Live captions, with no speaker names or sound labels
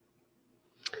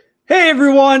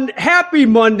everyone, happy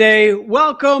Monday.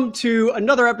 Welcome to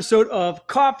another episode of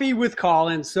Coffee with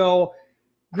Colin. So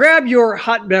grab your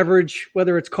hot beverage,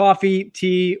 whether it's coffee,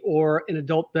 tea, or an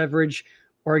adult beverage,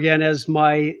 or again, as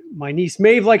my niece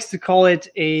Maeve likes to call it,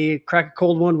 a crack a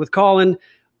cold one with Colin.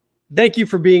 Thank you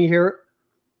for being here.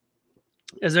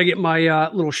 As I get my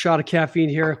little shot of caffeine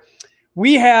here,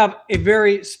 we have a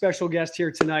very special guest here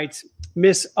tonight,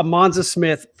 Miss Amanza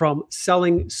Smith from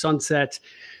Selling Sunset,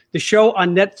 the show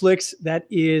on Netflix that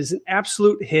is an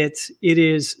absolute hit. It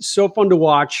is so fun to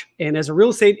watch. And as a real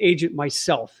estate agent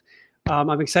myself,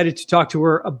 I'm excited to talk to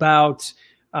her about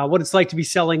what it's like to be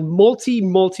selling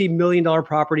multi-million dollar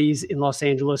properties in Los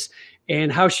Angeles and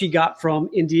how she got from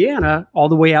Indiana all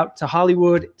the way out to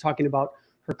Hollywood, talking about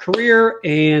her career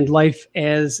and life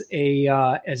as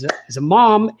a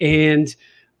mom and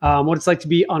what it's like to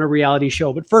be on a reality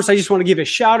show. But first, I just want to give a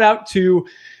shout out to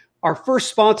our first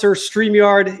sponsor,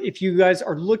 StreamYard. If you guys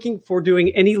are looking for doing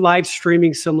any live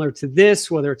streaming similar to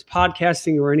this, whether it's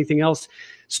podcasting or anything else,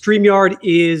 StreamYard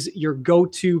is your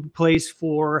go-to place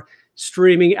for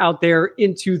streaming out there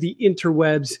into the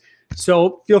interwebs.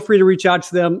 So feel free to reach out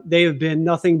to them. They have been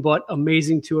nothing but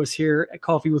amazing to us here at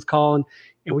Coffee with Colin,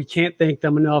 and we can't thank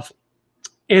them enough.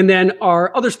 And then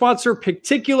our other sponsor,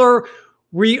 Picticular.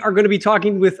 We are going to be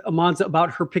talking with Amanza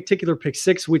about her Picticular Pick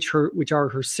 6, which are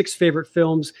her 6 favorite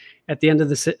films at the end of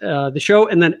the show.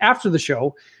 And then after the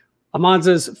show,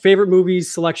 Amanza's favorite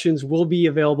movies selections will be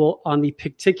available on the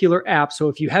Picticular app. So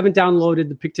if you haven't downloaded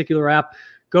the Picticular app,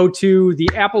 go to the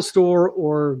Apple Store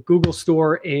or Google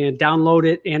Store and download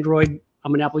it. Android,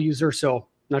 I'm an Apple user, so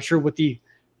not sure what the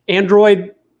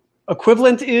Android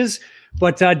equivalent is,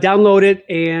 but download it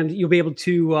and you'll be able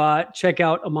to check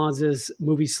out Amanza's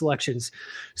movie selections.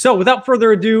 So without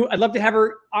further ado, I'd love to have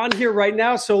her on here right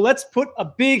now. So let's put a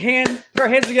big hand, put our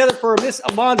hands together for Miss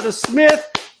Amanza Smith.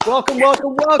 Welcome,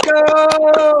 welcome,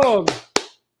 welcome.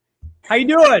 How you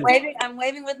doing? I'm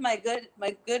waving with my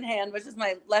good hand, which is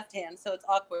my left hand, so it's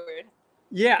awkward.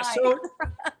 Yeah. Hi. So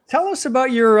tell us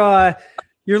about your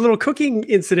little cooking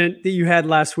incident that you had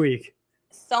last week.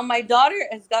 So my daughter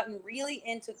has gotten really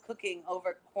into cooking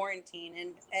over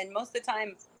quarantine, and most of the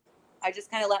time I just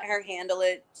kind of let her handle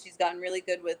it. She's gotten really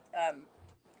good with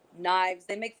knives.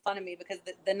 They make fun of me because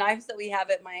the knives that we have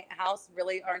at my house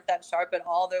really aren't that sharp at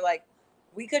all. They're like,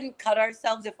 we couldn't cut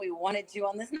ourselves if we wanted to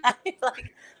on this knife.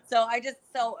 So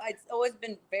it's always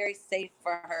been very safe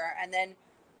for her. And then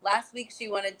last week she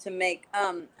wanted to make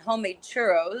homemade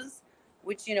churros,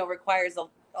 which, requires a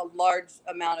large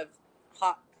amount of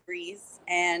hot grease,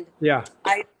 and yeah,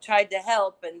 I tried to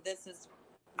help, and this is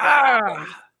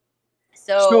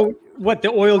so what,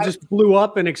 the oil just blew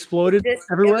up and exploded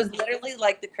everywhere? It was literally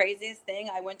like the craziest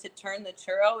thing. I went to turn the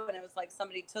churro, and it was like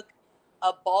somebody took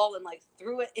a ball and like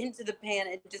threw it into the pan.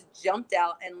 It just jumped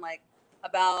out, and like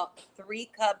about 3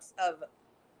 cups of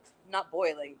not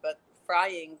boiling but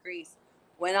frying grease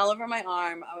went all over my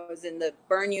arm. I was in the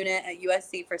burn unit at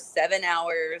USC for 7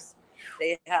 hours.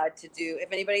 They had to do,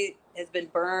 if anybody has been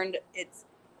burned, it's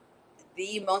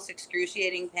the most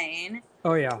excruciating pain.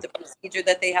 Oh yeah. The procedure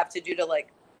that they have to do to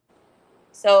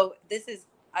so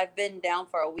I've been down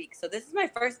for a week. So this is my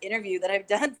first interview that I've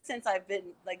done since I've been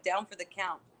down for the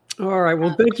count. All right.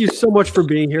 Well, thank you so much for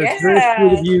being here. Yeah. It's very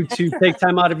sweet of you to take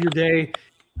time out of your day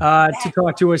to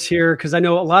talk to us here, because I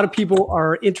know a lot of people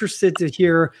are interested to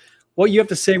hear what you have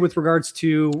to say with regards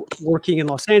to working in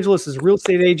Los Angeles as a real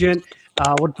estate agent,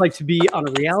 what it's like to be on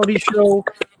a reality show,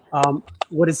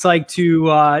 what it's like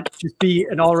to just be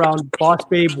an all-around boss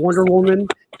babe, Wonder Woman,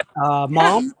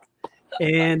 mom,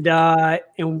 and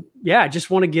yeah, I just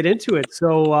want to get into it.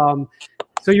 So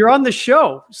you're on the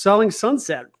show, Selling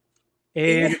Sunset,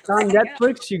 and it's on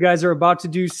Netflix. You guys are about to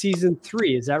do season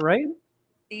 3. Is that right?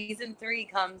 Season 3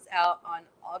 comes out on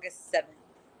August 7th.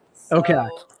 So okay.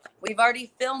 We've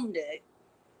already filmed it,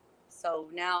 so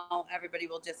now everybody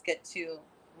will just get to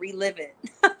relive it.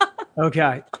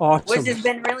 Okay, awesome. Which has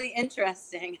been really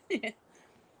interesting.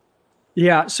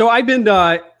 Yeah, so I've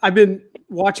been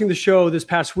watching the show this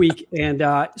past week, and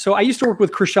so I used to work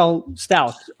with Chrishell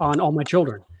Stause on All My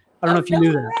Children. I don't know if you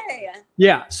knew that. Way.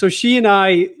 Yeah, so she and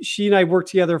I worked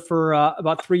together for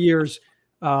about 3 years,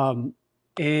 and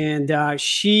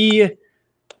she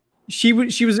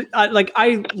was like,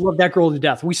 I love that girl to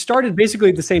death. We started basically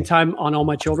at the same time on All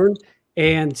My Children.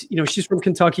 And, she's from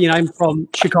Kentucky and I'm from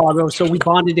Chicago. So we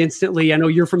bonded instantly. I know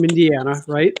you're from Indiana,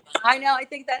 right? I know. I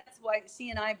think that's why she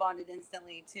and I bonded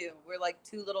instantly, too. We're like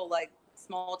 2 little,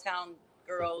 small town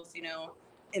girls,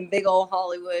 in big old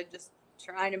Hollywood, just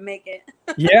trying to make it.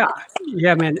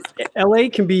 Yeah, man. LA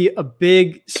can be a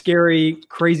big, scary,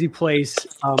 crazy place.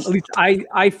 At least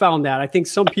I found that. I think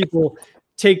some people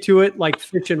take to it like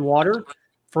fish in water.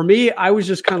 For me, I was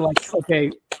just kind of like,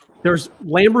 okay, there's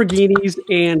Lamborghinis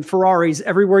and Ferraris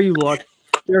everywhere you look.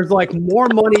 There's like more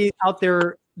money out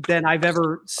there than I've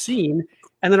ever seen.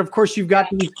 And then, of course, you've got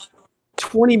these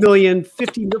 20 million,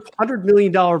 50, $100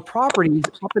 million properties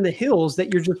up in the hills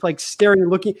that you're just like staring and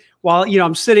looking while, you know,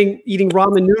 I'm sitting eating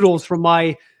ramen noodles from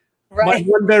my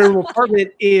one bedroom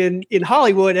apartment in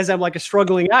Hollywood as I'm like a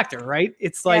struggling actor, right?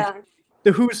 It's like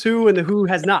the who's who and the who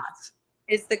has nots.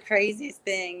 It's the craziest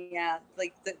thing. Yeah.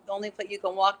 Like the only place you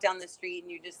can walk down the street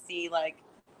and you just see like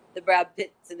the Brad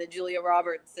Pitts and the Julia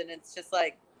Roberts. And it's just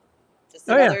like, just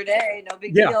another day, no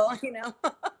big deal, you know?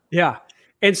 Yeah.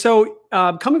 And so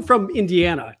coming from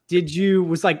Indiana,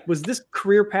 was this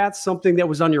career path something that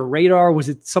was on your radar? Was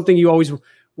it something you always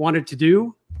wanted to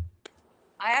do?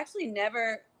 I actually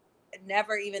never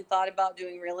even thought about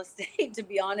doing real estate, to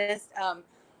be honest.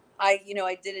 I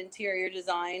did interior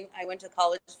design. I went to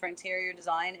college for interior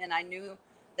design, and I knew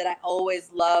that I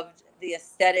always loved the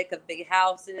aesthetic of big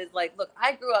houses. Like, look,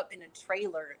 I grew up in a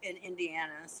trailer in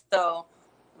Indiana. So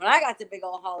when I got to big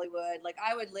old Hollywood, like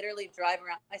I would literally drive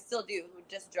around. I still do. Would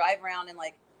just drive around and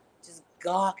like just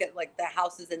gawk at like the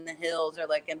houses in the hills or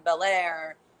like in Bel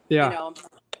Air. You know,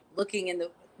 looking in the.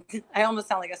 I almost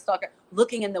sound like a stalker.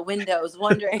 Looking in the windows,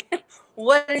 wondering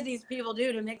what do these people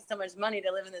do to make so much money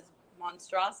to live in this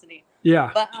monstrosity.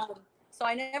 But so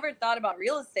I never thought about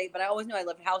real estate, but I always knew I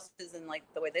loved houses and like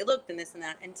the way they looked and this and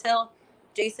that, until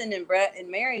Jason and Brett and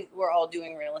Mary were all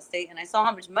doing real estate, and I saw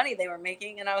how much money they were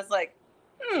making, and I was like,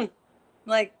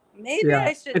 like maybe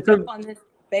I should jump on this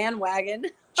bandwagon.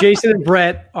 Jason and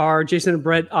Brett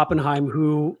Oppenheim,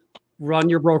 who run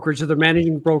your brokerage. They're the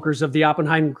managing brokers of the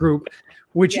Oppenheim Group,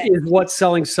 which is what's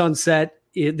selling Sunset.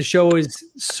 The show is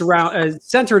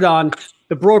centered on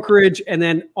the brokerage and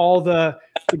then all the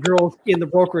girls in the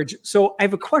brokerage. So I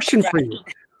have a question for you.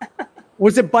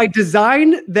 Was it by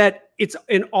design that it's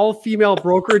an all-female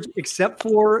brokerage except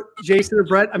for Jason and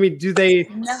Brett? I mean,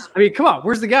 No. I mean, come on,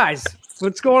 where's the guys?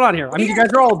 What's going on here? I mean, you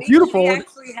guys are all beautiful.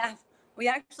 We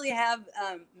actually have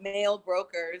male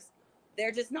brokers.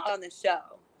 They're just not on the show.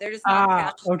 They're just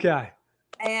not okay.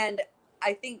 And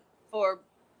I think for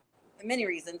many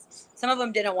reasons, some of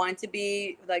them didn't want to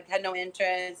be, like, had no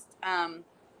interest.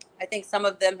 I think some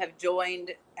of them have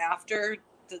joined after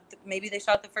maybe they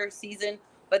shot the first season,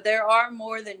 but there are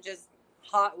more than just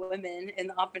hot women in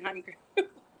the Oppenheim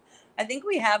Group. I think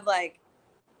we have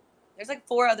there's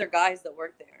 4 other guys that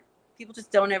work there. People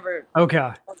just don't ever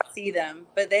see them,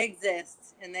 but they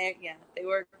exist, and they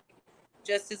work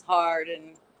just as hard,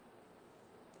 and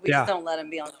we just don't let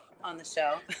them be on the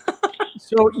show.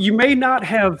 So you may not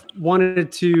have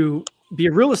wanted to be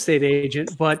a real estate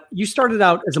agent, but you started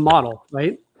out as a model,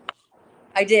 right?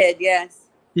 I did, yes.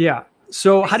 Yeah.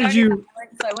 So how did you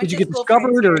get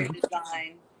discovered or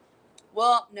design?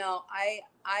 Well, no,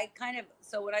 I kind of,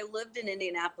 so when I lived in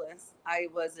Indianapolis, I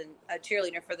was a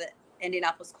cheerleader for the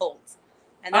Indianapolis Colts.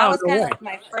 And that was kind of like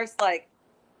my first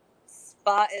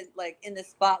spot in the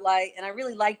spotlight, and I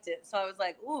really liked it. So I was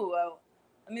like, ooh,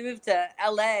 let me move to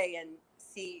LA and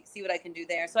see what I can do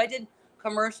there. So I did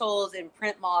commercials and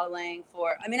print modeling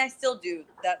I still do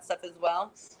that stuff as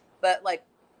well, but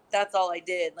that's all I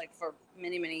did for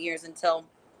many, many years until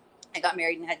I got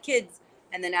married and had kids.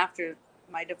 And then after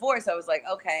my divorce, I was like,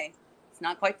 okay, it's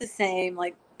not quite the same,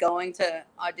 going to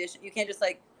audition. You can't just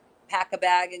pack a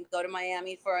bag and go to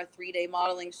Miami for a 3-day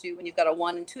modeling shoot when you've got a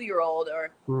 1- and 2-year-old,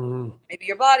 or maybe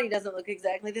your body doesn't look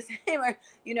exactly the same, or,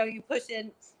 you push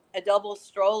in a double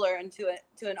stroller into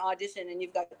an audition and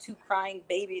you've got 2 crying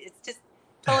babies. It's just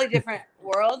totally different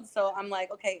world. So I'm like,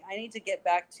 okay, I need to get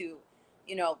back to,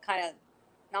 kind of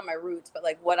not my roots, but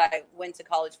what I went to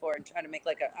college for, and try to make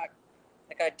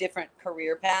a different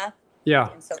career path.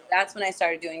 Yeah. And so that's when I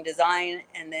started doing design.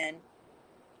 And then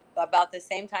about the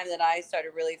same time that I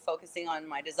started really focusing on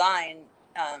my design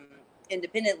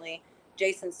independently,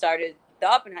 Jason started the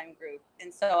Oppenheim Group.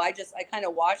 And so I kind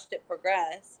of watched it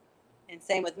progress. And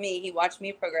same with me, he watched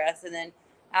me progress. And then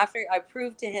after I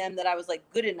proved to him that I was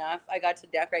good enough, I got to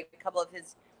decorate a couple of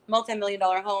his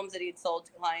multi-million-dollar homes that he'd sold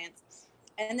to clients.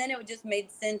 And then it just made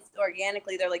sense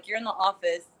organically. They're like, you're in the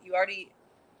office, you already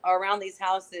are around these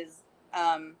houses.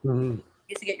 You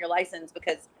get to get your license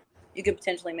because you could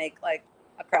potentially make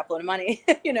a crap load of money,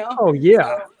 Oh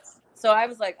yeah. So I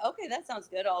was like, okay, that sounds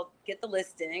good. I'll get the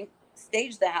listing,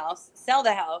 stage the house, sell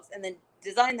the house, and then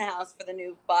design the house for the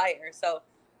new buyer. So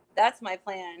that's my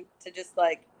plan, to just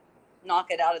knock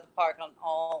it out of the park on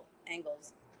all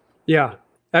angles. Yeah.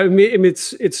 I mean,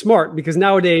 it's smart, because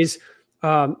nowadays,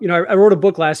 I wrote a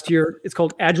book last year. It's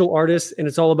called Agile Artists, and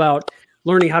it's all about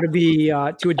learning how to be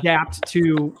to adapt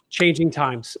to changing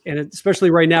times, and especially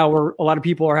right now where a lot of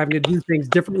people are having to do things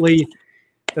differently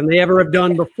than they ever have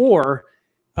done before.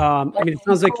 I mean, it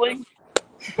sounds like,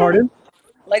 pardon?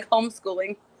 Like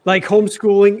homeschooling. Like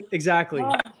homeschooling, exactly.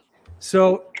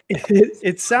 So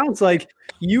it sounds like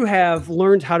you have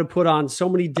learned how to put on so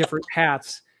many different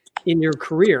hats in your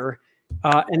career.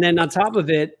 And then on top of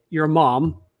it, you're a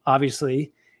mom,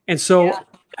 obviously. And so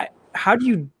how do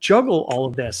you juggle all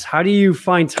of this? How do you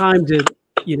find time to,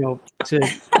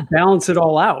 to balance it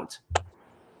all out?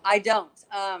 I don't.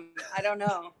 I don't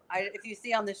know. If you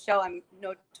see on the show, I'm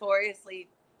notoriously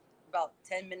about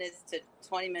 10 minutes to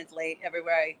 20 minutes late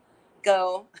everywhere I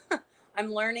go.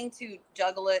 I'm learning to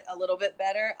juggle it a little bit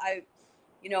better. I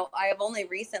have only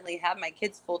recently had my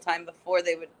kids full time. Before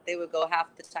they would go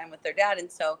half the time with their dad.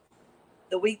 And so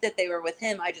the week that they were with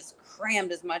him, I just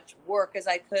crammed as much work as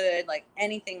I could, like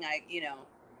anything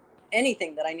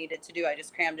anything that I needed to do, I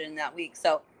just crammed it in that week.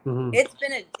 So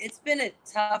it's been a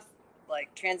tough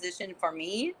like transition for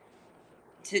me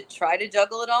to try to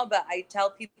juggle it all. But I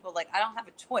tell people, like, I don't have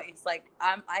a choice. Like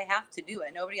I have to do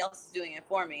it. Nobody else is doing it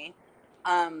for me.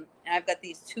 And I've got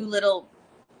these two little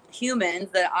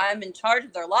humans that I'm in charge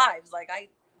of their lives. Like I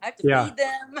have to feed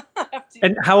them.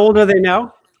 And how old are they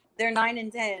now? They're 9 and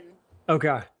 10.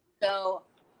 Okay. So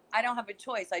I don't have a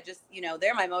choice. I just,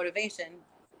 they're my motivation,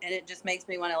 and it just makes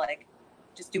me want to like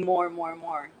just do more and more and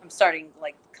more. I'm starting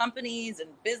like companies and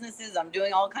businesses. I'm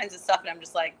doing all kinds of stuff, and I'm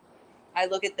just like, I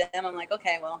look at them. I'm like,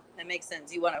 okay, well, that makes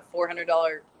sense. You want a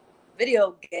 $400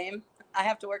 video game? I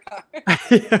have to work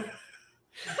hard.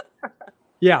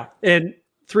 Yeah, and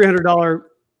 $300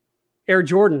 Air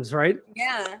Jordans, right?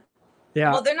 Yeah.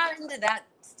 Yeah. Well, they're not into that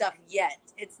stuff yet.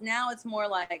 It's more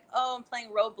like, oh, I'm playing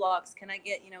Roblox. Can I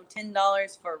get,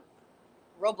 $10 for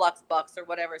Roblox bucks or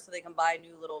whatever, so they can buy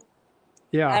new little.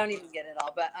 Yeah. I don't even get it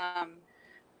all, but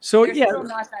so they're still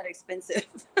not that expensive.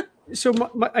 So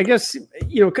I guess,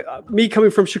 me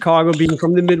coming from Chicago, being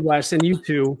from the Midwest, and you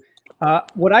too,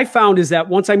 what I found is that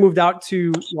once I moved out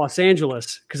to Los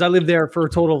Angeles, because I lived there for a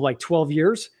total of like 12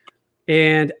 years,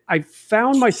 and I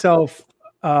found myself,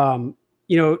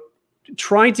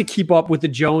 trying to keep up with the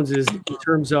Joneses in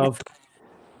terms of,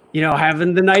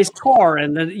 having the nice car,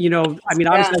 and then,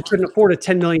 obviously I couldn't afford a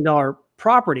 $10 million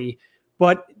property,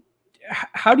 but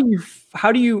how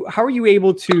are you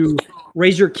able to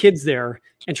raise your kids there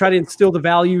and try to instill the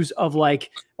values of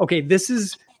like, okay, this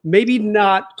is maybe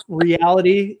not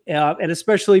reality, and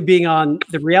especially being on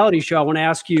the reality show, I want to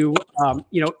ask you,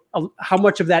 how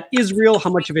much of that is real, how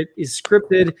much of it is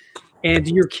scripted, and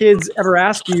do your kids ever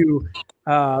ask you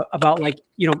about like,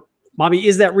 mommy,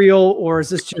 is that real, or is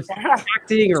this just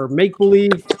acting or make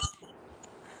believe?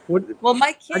 Well,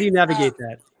 my kids, how do you navigate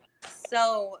that?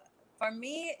 So for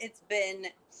me, it's been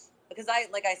because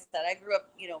like I said, I grew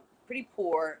up, pretty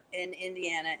poor in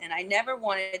Indiana, and I never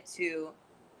wanted to.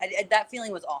 That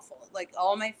feeling was awful. Like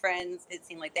all my friends, it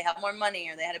seemed like they had more money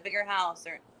or they had a bigger house,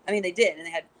 or they did, and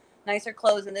they had nicer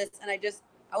clothes and this. And I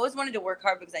always wanted to work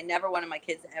hard because I never wanted my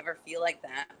kids to ever feel like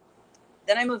that.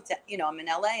 Then I moved to, I'm in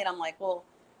LA, and I'm like, well,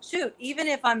 shoot, even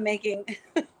if I'm making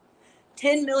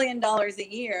 $10 million a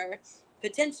year,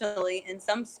 potentially in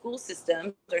some school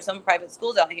systems or some private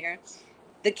schools out here,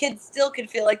 the kids still could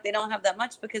feel like they don't have that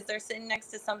much because they're sitting next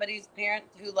to somebody's parent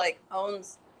who like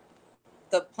owns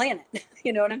the planet.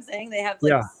 You know what I'm saying? They have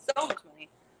like so much money.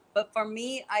 But for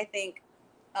me, I think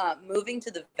moving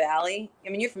to the valley,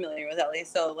 you're familiar with LA,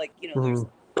 so like, there's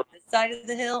this side of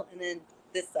the hill and then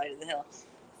this side of the hill.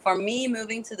 For me,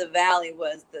 moving to the valley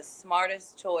was the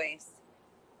smartest choice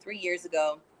 3 years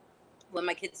ago when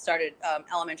my kids started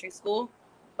elementary school,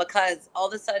 because all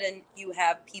of a sudden you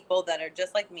have people that are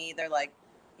just like me. They're like,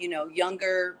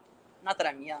 younger, not that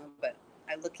I'm young, but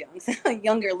I look young,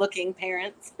 younger looking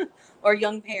parents or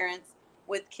young parents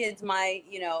with kids my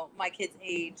kids'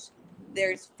 age.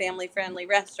 There's family friendly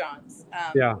restaurants.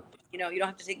 You don't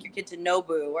have to take your kid to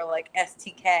Nobu or like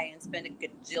STK and spend a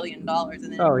gajillion dollars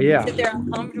and then sit there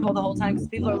uncomfortable the whole time because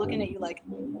people are looking at you like,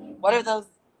 what are those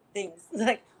things?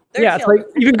 Like, it's like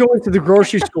even going to the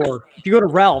grocery store. If you go to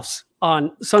Ralph's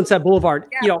on Sunset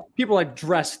Boulevard, people are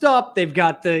dressed up. They've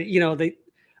got the,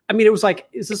 it was like,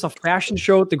 is this a fashion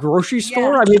show at the grocery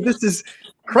store? This is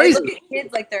crazy. They look at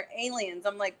kids like they're aliens.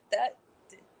 I'm like,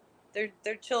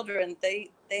 they're children. They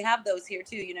have those here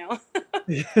too,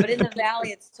 But in the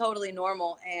valley, it's totally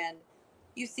normal. And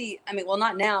you see,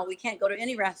 not now. We can't go to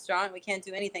any restaurant. We can't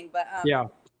do anything. But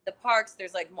the parks,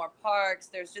 there's like more parks.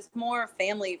 There's just more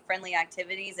family friendly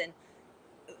activities, and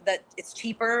that it's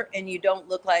cheaper, and you don't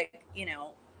look like, you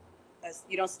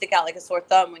don't stick out like a sore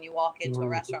thumb when you walk into a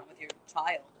restaurant with your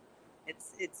child.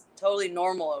 It's totally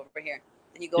normal over here.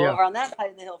 then you go over on that side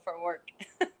of the hill for work.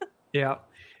 Yeah.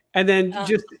 And then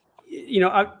just,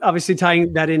 obviously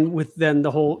tying that in with then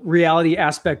the whole reality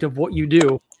aspect of what you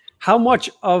do, how much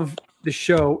of the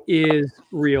show is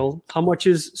real? How much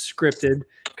is scripted?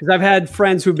 Because I've had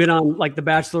friends who've been on like The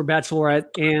Bachelor, Bachelorette,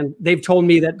 and they've told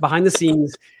me that behind the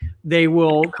scenes, they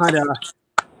will kind of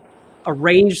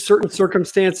arrange certain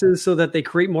circumstances so that they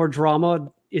create more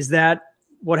drama. Is that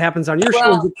what happens on your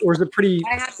show, or is it pretty?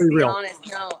 I have to be honest.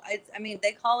 No,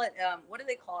 they call it. What do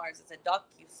they call ours? It's a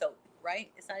docu-soap,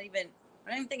 right? It's not even. I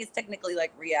don't even think it's technically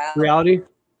like reality. Reality.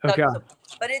 Okay.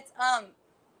 But it's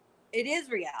it is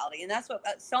reality, and that's what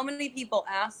so many people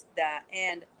ask that.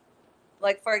 And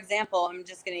like for example, I'm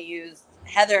just going to use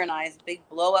Heather and I's big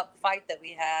blow up fight that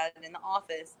we had in the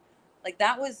office. Like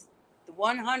that was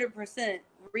 100%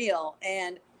 real,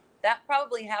 and that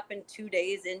probably happened 2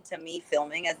 days into me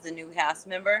filming as the new cast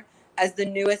member, as the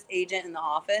newest agent in the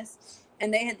office.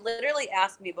 And they had literally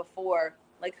asked me before,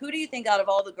 like, who do you think out of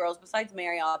all the girls, besides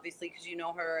Mary, obviously, because you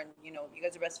know her and, you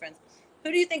guys are best friends,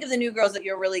 who do you think of the new girls that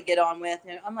you'll really get on with?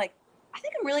 And I'm like, I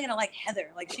think I'm really going to like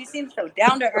Heather. Like, she seems so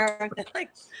down to earth and,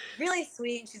 like, really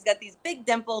sweet. She's got these big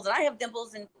dimples, and I have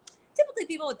dimples, and typically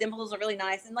people with dimples are really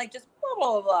nice, and, like, just blah,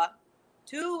 blah, blah, blah.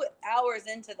 2 hours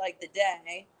into, like, the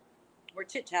day, we're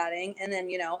chit-chatting, and then,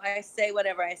 I say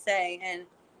whatever I say, and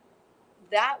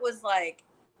that was, like,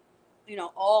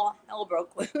 all hell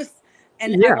broke loose.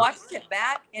 And I watched it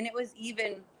back, and it was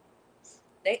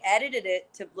they edited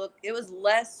it to look, it was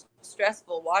less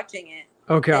stressful watching it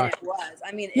than it was.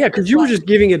 I mean, because you were just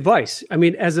giving advice. I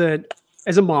mean, as a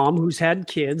mom who's had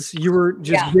kids, you were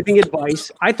just giving advice.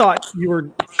 I thought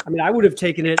I would have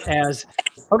taken it as,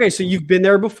 okay, so you've been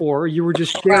there before. You were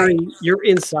just sharing your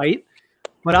insight.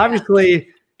 But obviously,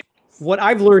 what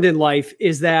I've learned in life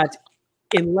is that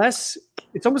unless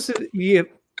it's almost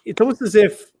as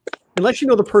if unless you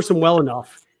know the person well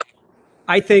enough,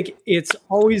 I think it's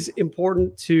always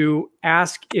important to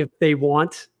ask if they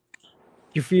want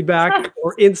your feedback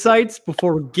or insights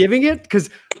before giving it. Because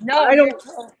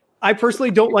I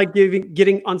personally don't like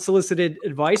getting unsolicited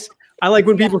advice. I like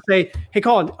when people say, "Hey,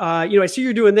 Colin, I see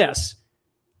you're doing this."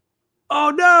 Oh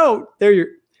no, there you're.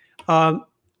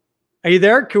 Are you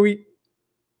there? Can we?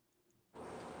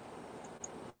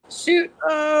 Shoot!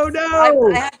 Oh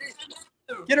no!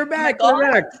 Get her back! Get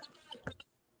her back!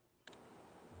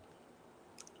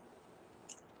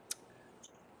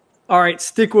 All right,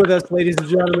 stick with us, ladies and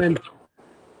gentlemen.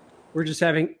 We're just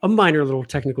having a minor little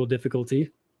technical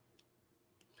difficulty.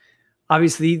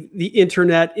 Obviously, the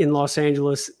internet in Los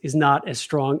Angeles is not as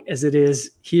strong as it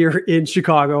is here in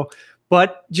Chicago.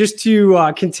 But just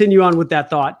to continue on with that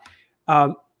thought,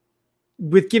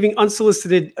 with giving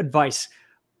unsolicited advice,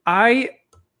 I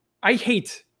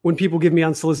hate when people give me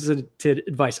unsolicited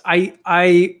advice.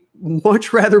 I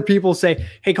much rather people say,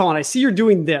 "Hey, Colin, I see you're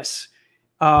doing this.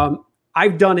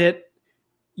 I've done it.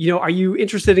 Are you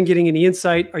interested in getting any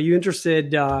insight? Are you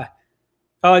interested?"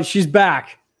 She's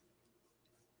back.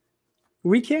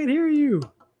 We can't hear you.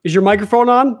 Is your microphone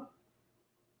on?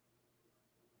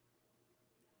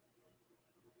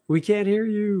 We can't hear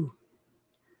you.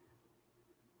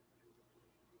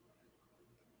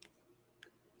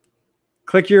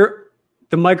 Click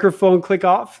the microphone, click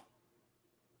off.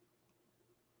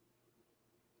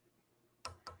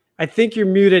 I think you're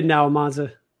muted now,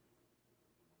 Amanza.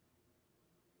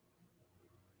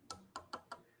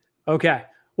 Okay,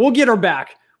 we'll get her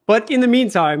back. But in the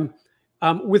meantime,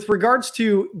 with regards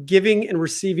to giving and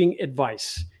receiving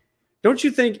advice, don't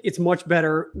you think it's much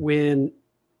better when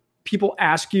people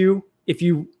ask you if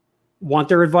you want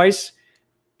their advice?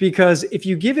 Because if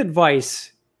you give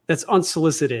advice that's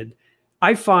unsolicited,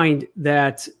 I find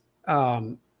that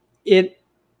it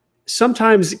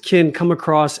sometimes can come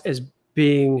across as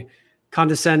being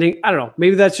condescending. I don't know.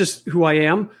 Maybe that's just who I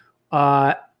am.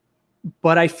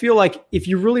 But I feel like if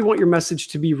you really want your message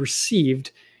to be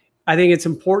received, I think it's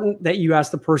important that you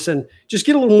ask the person, just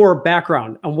get a little more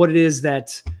background on what it is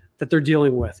that they're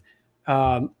dealing with.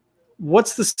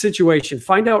 What's the situation?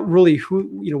 Find out really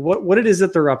what it is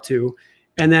that they're up to,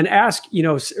 and then ask,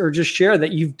 or just share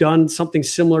that you've done something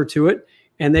similar to it,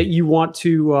 and that you want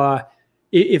to,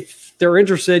 if they're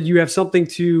interested, you have something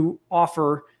to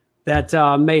offer that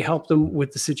may help them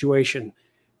with the situation.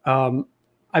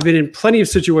 I've been in plenty of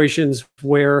situations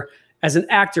where, as an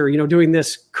actor, doing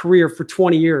this career for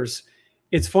 20 years,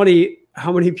 it's funny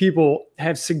how many people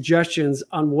have suggestions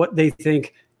on what they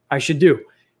think I should do,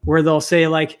 where they'll say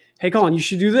like, "Hey, Colin, you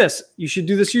should do this. You should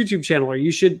do this YouTube channel, or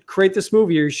you should create this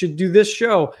movie, or you should do this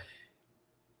show,"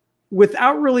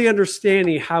 without really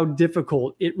understanding how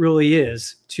difficult it really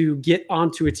is to get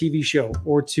onto a TV show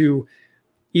or to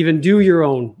even do your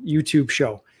own YouTube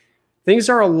show. Things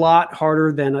are a lot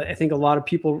harder than I think a lot of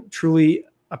people truly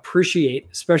appreciate,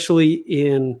 especially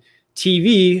in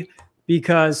TV,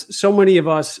 because so many of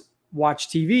us watch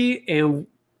TV. And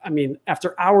I mean,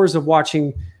 after hours of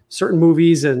watching certain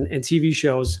movies and TV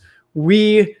shows,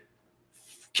 we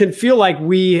can feel like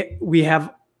we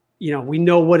have, we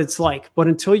know what it's like. But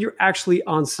until you're actually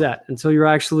on set, until you're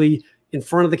actually in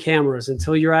front of the cameras,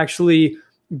 until you're actually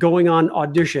going on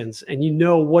auditions and you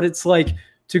know what it's like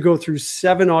to go through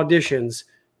 7 auditions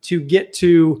to get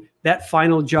to that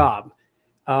final job,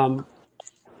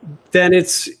 then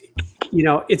it's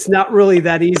not really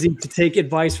that easy to take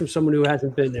advice from someone who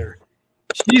hasn't been there.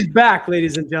 She's back,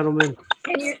 ladies and gentlemen.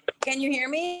 Can you hear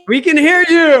me? We can hear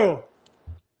you.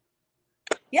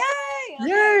 Yay!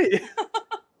 Okay. Yay!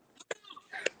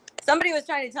 Somebody was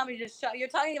trying to tell me to shut. You're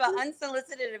talking about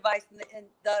unsolicited advice, and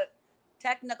the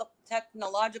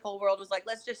technological world was like,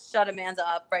 let's just shut Amanda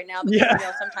up right now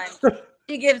because sometimes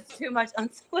she gives too much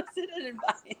unsolicited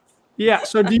advice. Yeah.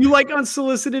 So, do you like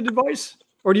unsolicited advice,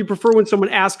 or do you prefer when someone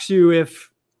asks you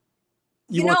if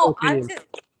you want their opinion?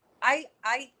 I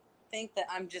think that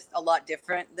I'm just a lot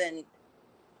different than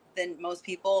most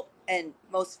people, and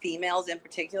most females in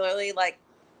particularly. Like,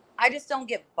 I just don't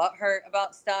get butthurt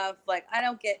about stuff. Like, I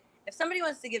don't get, if somebody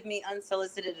wants to give me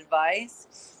unsolicited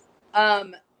advice,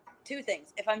 2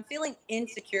 things. If I'm feeling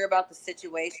insecure about the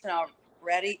situation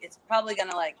already, it's probably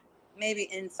gonna maybe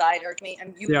inside irk me.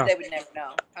 And they would never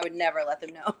know. I would never let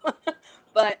them know.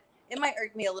 But it might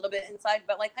irk me a little bit inside.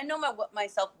 But I know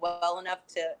myself well enough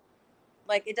to,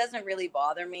 it doesn't really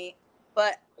bother me.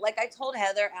 But I told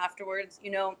Heather afterwards,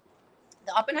 the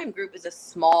Oppenheim Group is a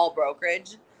small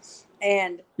brokerage,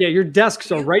 and your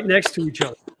desks are right next to each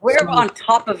other. We're on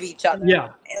top of each other. Yeah.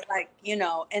 And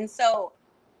and so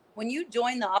when you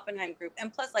join the Oppenheim Group,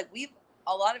 and plus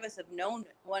a lot of us have known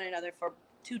one another for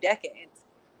 2 decades.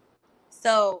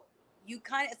 So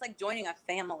it's like joining a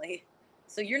family.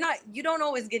 So you don't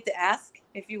always get to ask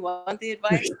if you want the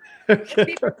advice. Okay.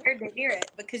 Be prepared to hear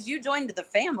it because you joined the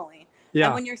family. Yeah.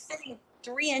 And when you're sitting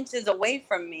 3 inches away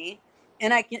from me,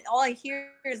 and all I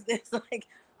hear is this,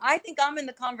 I think I'm in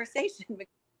the conversation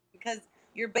because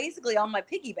you're basically on my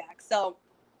piggyback. So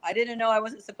I didn't know I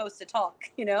wasn't supposed to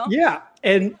talk, Yeah.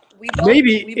 And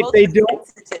maybe if they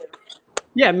don't,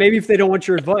 maybe if they don't want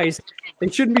your advice, they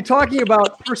shouldn't be talking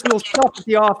about personal stuff at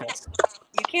the office.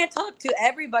 You can't talk to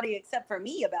everybody except for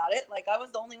me about it. I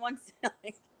was the only one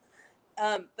selling.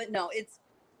 But no,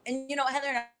 and Heather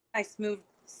and I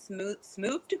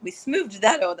we smoothed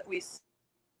that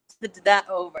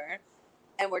over,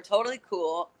 and we're totally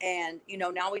cool. And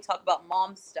now we talk about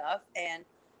mom stuff, and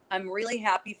I'm really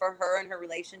happy for her and her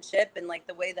relationship, and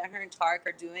the way that her and Tarek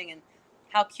are doing, and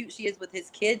how cute she is with his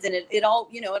kids, and it all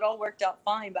worked out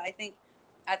fine. But I think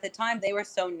at the time they were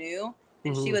so new,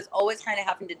 and she was always kind of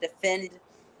having to defend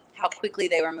how quickly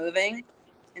they were moving,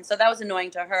 and so that was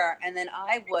annoying to her. And then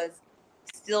I was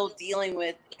still dealing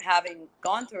with having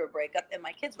gone through a breakup, and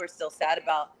my kids were still sad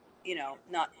about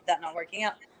not working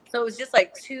out. So it was just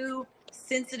 2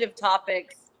 sensitive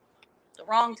topics, the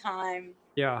wrong time.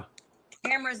 Yeah.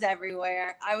 Cameras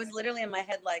everywhere. I was literally in my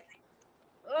head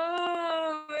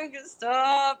oh, I can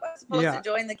stop. I was supposed to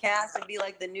join the cast and be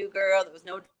the new girl. There was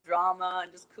no drama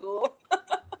and just cool.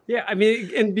 Yeah, I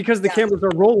mean, and because the cameras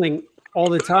are rolling all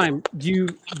the time, do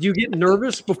you get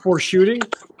nervous before shooting?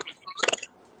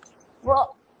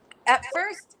 Well, at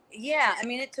first, yeah. I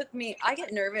mean, it took me. I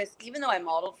get nervous, even though I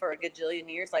modeled for a gajillion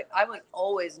years. I was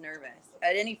always nervous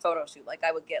at any photo shoot.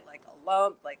 I would get a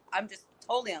lump. I'm just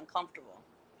totally uncomfortable.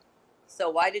 So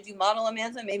why did you model,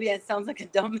 Amanda? Maybe that sounds like a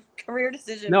dumb career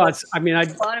decision. No, I made a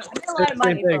lot of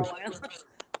money for a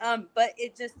while. But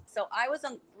it just, so I was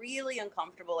really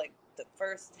uncomfortable the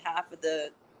first half of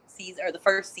the season, or the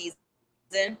first season.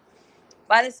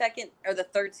 By the second, or the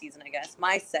third season, I guess,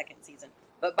 my second season.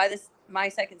 But by my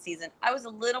second season, I was a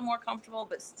little more comfortable,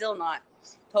 but still not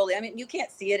totally. I mean, you can't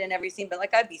see it in every scene, but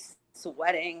I'd be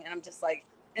sweating, and I'm just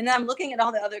and then I'm looking at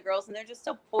all the other girls, and they're just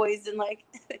so poised and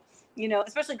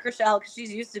especially Chrishell, because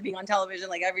she's used to being on television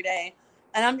every day.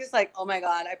 And I'm just oh my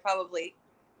God, I probably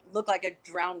look like a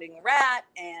drowning rat.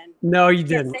 And no, you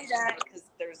didn't say that because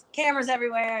there's cameras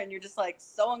everywhere, and you're just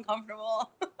so uncomfortable.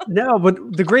 No,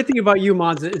 but the great thing about you,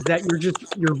 Monza, is that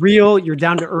you're real, you're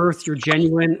down to earth, you're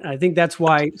genuine. And I think that's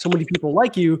why so many people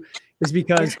like you, is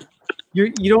because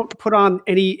you don't put on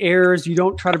any airs, you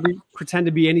don't try to pretend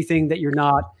to be anything that you're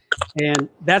not. And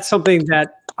that's something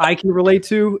that I can relate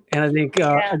to. And I think,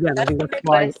 again, I think that's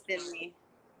why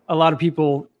a lot of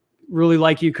people really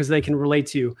like you, because they can relate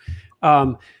to you.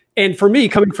 And for me,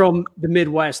 coming from the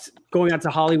Midwest, going out to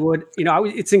Hollywood,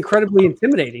 it's incredibly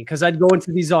intimidating because I'd go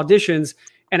into these auditions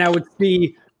and I would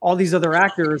see all these other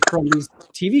actors from these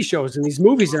TV shows and these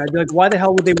movies. And I'd be like, why the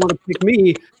hell would they want to pick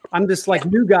me? I'm this like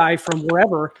new guy from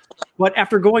wherever. But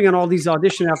after going on all these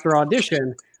audition after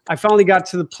audition, I finally got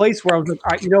to the place where I was like,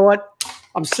 all right, you know what?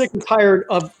 I'm sick and tired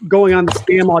of going on this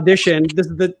damn audition. This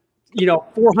is the,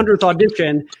 400th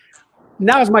audition.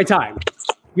 Now's my time,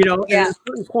 and at a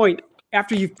certain point,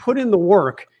 after you've put in the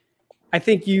work, I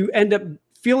think you end up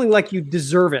feeling like you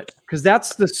deserve it, because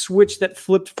that's the switch that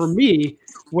flipped for me,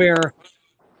 where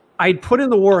I'd put in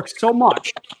the work so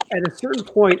much. At a certain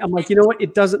point, I'm like, you know what?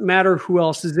 It doesn't matter who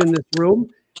else is in this room.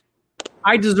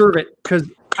 I deserve it because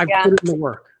I've put in the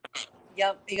work.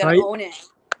 Yep. You got to own it.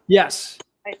 Yes.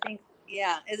 I think,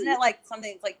 Isn't it like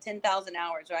something, it's like 10,000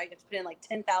 hours, right? You have to put in like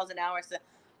 10,000 hours.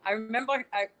 I remember,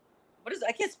 I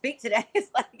can't speak today. It's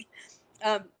like,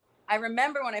 I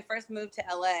remember when I first moved to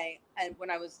LA and when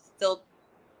I was still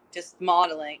just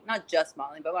modeling, not just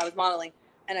modeling, but when I was modeling,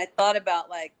 and I thought about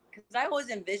because I always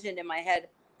envisioned in my head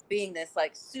being this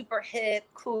like super hip,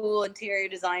 cool interior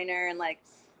designer and like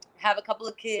have a couple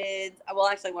of kids. Well,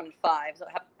 actually I wanted 5. So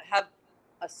have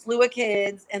a slew of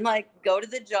kids and like go to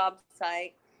the job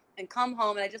site and come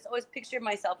home. And I just always pictured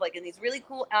myself like in these really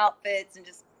cool outfits and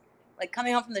just like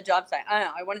coming home from the job site. I don't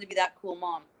know. I wanted to be that cool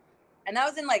mom. And that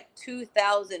was in like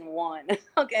 2001.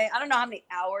 Okay. I don't know how many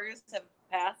hours have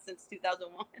passed since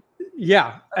 2001.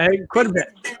 Yeah. Quite a bit.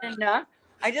 Enough.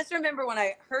 I just remember when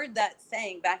I heard that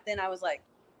saying back then, I was like,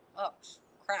 oh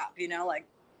crap,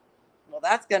 well,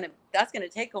 that's going to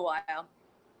take a while.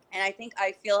 And I think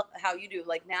I feel how you do.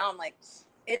 Like now I'm like,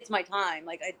 it's my time.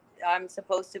 Like I'm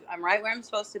right where I'm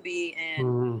supposed to be.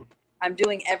 And I'm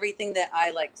doing everything that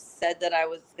I said that I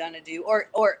was going to do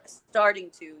or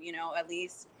starting to, at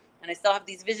least. And I still have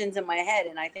these visions in my head.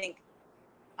 And I think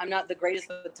I'm not the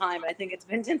greatest of the time, but I think it's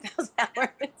been 10,000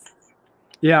 hours.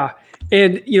 Yeah.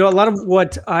 And, a lot of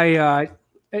what I,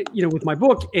 with my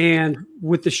book and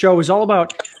with the show is all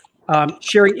about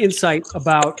sharing insight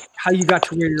about how you got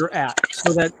to where you're at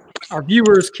so that our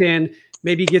viewers can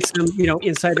maybe get some,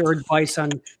 insight or advice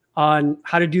on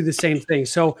how to do the same thing.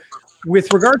 So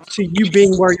with regards to you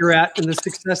being where you're at and the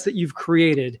success that you've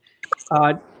created,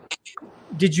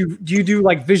 do you do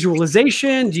like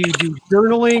visualization? Do you do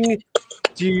journaling?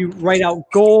 Do you write out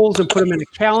goals and put them in a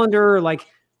calendar? Like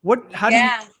how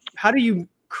do you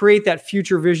create that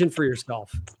future vision for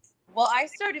yourself? Well, I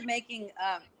started making,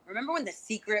 remember when The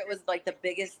Secret was like the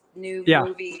biggest new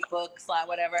movie book /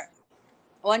 whatever?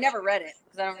 Well, I never read it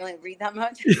because I don't really read that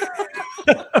much.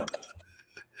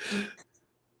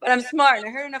 But I'm smart and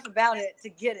I heard enough about it to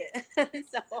get it.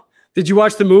 So did you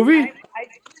watch the movie?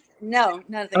 No,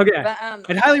 nothing. Okay. But,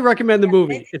 I'd highly recommend the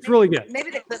movie. It's really good.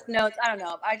 Maybe the clip notes. I don't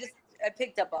know. I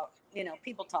picked up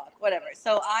people talk, whatever.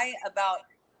 So about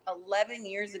 11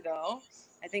 years ago,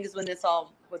 I think is when this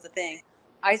all was a thing.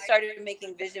 I started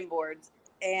making vision boards,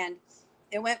 and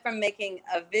it went from making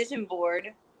a vision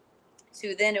board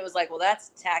to then it was like, well,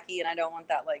 that's tacky and I don't want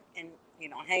that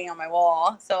hanging on my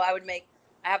wall. So I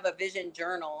have a vision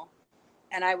journal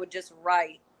and I would just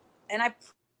write, and I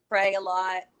pray a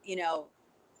lot,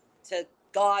 to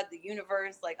God, the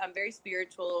universe. Like I'm very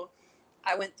spiritual.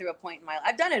 I went through a point in my life.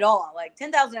 I've done it all, like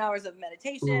 10,000 hours of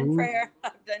meditation, prayer.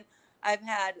 I've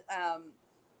had,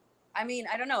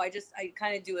 I don't know. I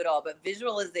kind of do it all, but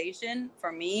visualization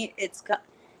for me, it's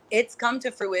come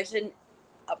to fruition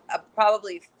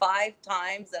probably 5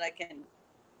 times that I can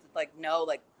know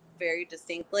very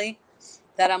distinctly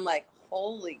that I'm like,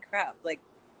 holy crap. Like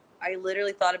I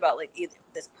literally thought about either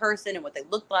this person and what they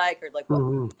looked like or what,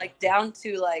 down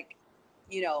to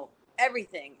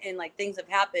everything, and things have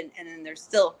happened, and then there's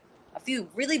still a few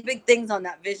really big things on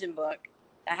that vision book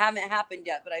that haven't happened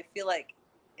yet, but I feel like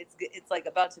it's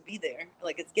about to be there,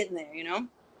 it's getting there,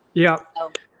 Yeah.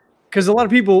 Because a lot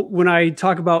of people, when I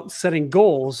talk about setting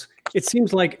goals, it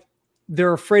seems like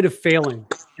they're afraid of failing,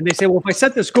 and they say, well, if I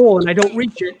set this goal and I don't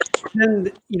reach it,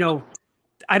 then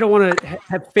I don't want to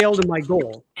have failed in my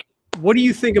goal. What do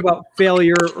you think about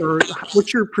failure, or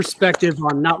what's your perspective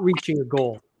on not reaching a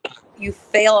goal? You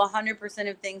fail 100%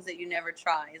 of things that you never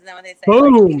try. Isn't that what they say?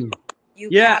 Boom.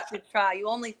 You have to try. You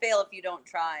only fail if you don't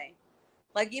try.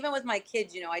 Even with my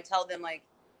kids, I tell them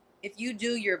if you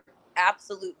do your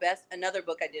absolute best, another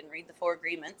book I didn't read, The 4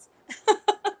 Agreements.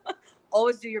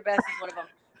 Always do your best is one of them.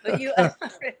 But you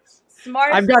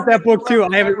smart. I've got that book too.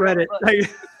 I haven't read it.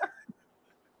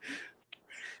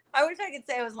 I wish I could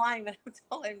say I was lying, but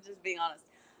I'm just being honest.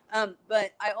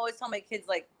 But I always tell my kids,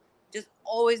 just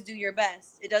always do your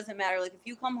best. It doesn't matter. If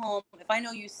you come home, if I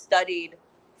know you studied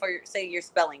for your, say your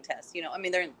spelling test, you know, I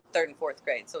mean, they're in 3rd and 4th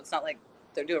grade, so it's not like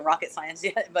they're doing rocket science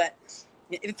yet, but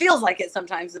it feels like it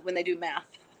sometimes when they do math.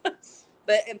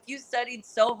 But if you studied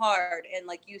so hard and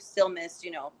like you still missed,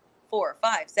 you know, 4,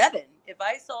 5, 7, if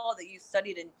I saw that you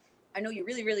studied and I know you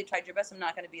really, really tried your best, I'm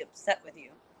not going to be upset with you.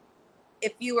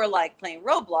 If you were like playing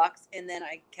Roblox and then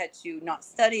I catch you not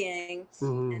studying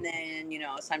and then, you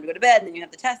know, it's time to go to bed and then you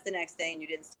have the test the next day and you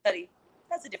didn't study,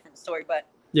 that's a different story. But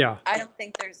yeah, I don't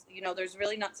think there's, you know, there's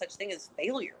really not such thing as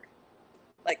failure.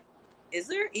 Like, is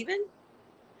there even?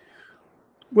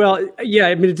 Well, yeah,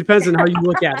 I mean, it depends on how you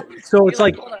look at it. So it's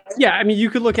like, yeah, I mean, you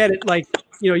could look at it like,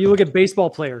 you know, you look at baseball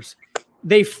players,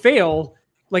 they fail,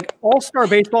 like all-star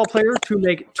baseball players who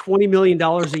make $20 million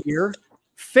a year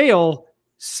fail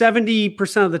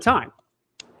 70% of the time.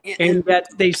 And that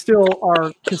they still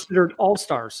are considered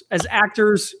all-stars. As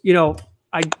actors, you know,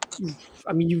 I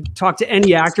mean, you talk to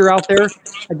any actor out there,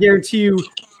 I guarantee you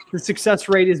the success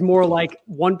rate is more like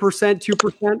 1%,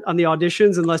 2% on the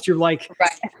auditions, unless you're like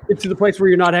to the place where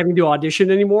you're not having to audition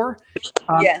anymore.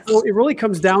 Yes. So it really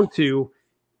comes down to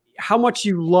how much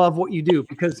you love what you do.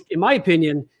 Because in my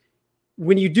opinion,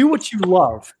 when you do what you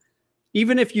love,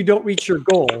 even if you don't reach your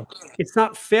goal, it's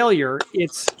not failure.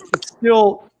 It's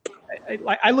still,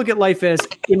 I look at life as,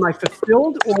 am I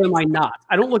fulfilled or am I not?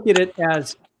 I don't look at it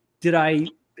as, did I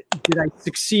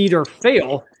succeed or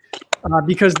fail?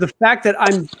 Because the fact that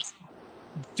I'm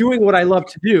doing what I love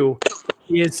to do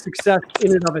is success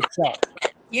in and of itself.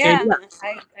 Yeah,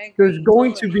 I there's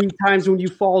going to be times when you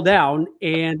fall down,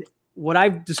 and what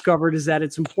I've discovered is that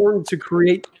it's important to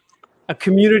create a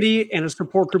community and a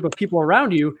support group of people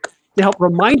around you to help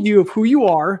remind you of who you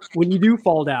are when you do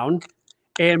fall down.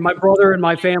 And my brother and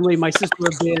my family, my sister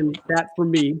have been that for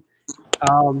me.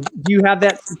 Do you have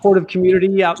that supportive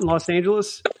community out in Los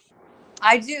Angeles?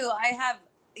 I do. I have,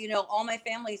 you know, all my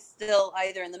family's still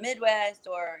either in the Midwest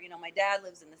or, you know, my dad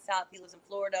lives in the South. He lives in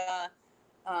Florida.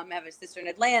 I have a sister in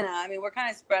Atlanta. I mean, we're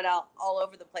kind of spread out all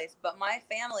over the place. But my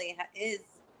family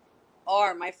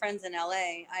are my friends in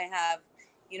LA. I have,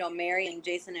 you know, Mary and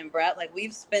Jason and Brett. Like,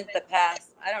 we've spent the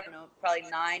past, I don't know, probably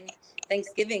 9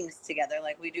 Thanksgivings together.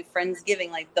 Like, we do Friendsgiving.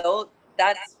 Like,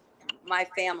 that's my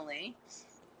family.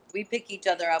 We pick each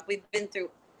other up. We've been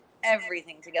through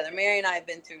everything together. Mary and I have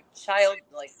been through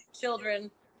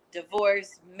children,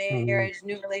 divorce, marriage,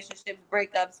 new relationships,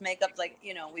 breakups, makeups. Like,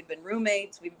 you know, we've been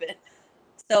roommates.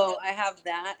 So I have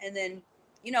that. And then,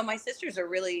 you know, my sisters are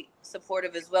really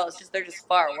supportive as well. It's just, they're just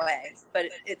far away, but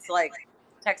it's like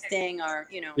texting or,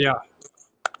 you know. Yeah.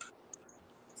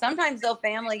 Sometimes though,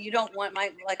 family, you don't want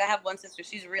I have one sister,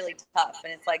 she's really tough.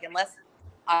 And it's like, unless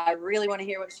I really want to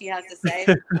hear what she has to say,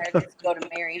 I just go to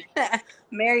Mary.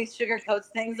 Mary sugarcoats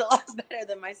things a lot better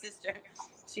than my sister.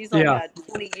 She's like a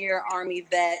 20-year Army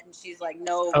vet, and she's like,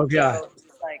 no joke.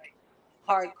 She's like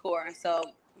hardcore. So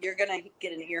you're going to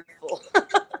get an earful.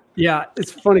 Yeah,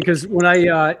 it's funny because when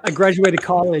I graduated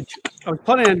college, I was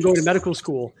planning on going to medical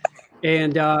school.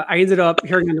 And I ended up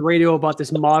hearing on the radio about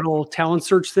this model talent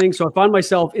search thing. So I found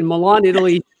myself in Milan,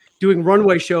 Italy, doing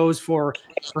runway shows for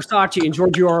Versace and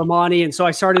Giorgio Armani. And so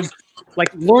I started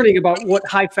like learning about what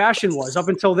high fashion was. Up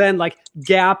until then, like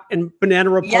Gap and Banana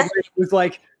Republic was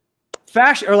like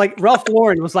fashion, or like Ralph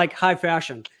Lauren was like high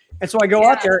fashion. And so I go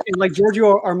out there and like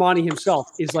Giorgio Armani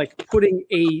himself is like putting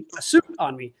a suit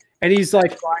on me. And he's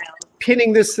like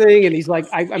pinning this thing. And he's like,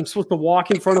 I'm supposed to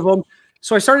walk in front of him.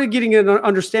 So I started getting an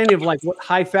understanding of like what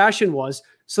high fashion was.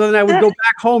 So then I would go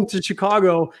back home to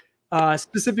Chicago,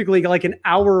 specifically like an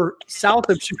hour south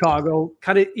of Chicago,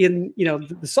 kind of in, you know,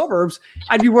 the suburbs.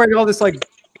 I'd be wearing all this like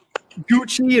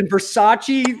Gucci and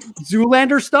Versace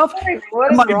Zoolander stuff. And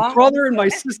my brother and my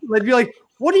sister, they'd be like,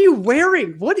 what are you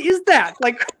wearing? What is that?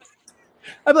 Like,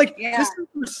 I'm like, this is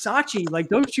Versace. Like,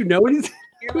 don't you know anything?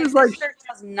 It was like, shirt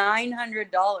costs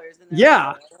 $900.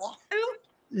 Yeah.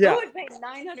 Who would pay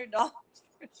 $900?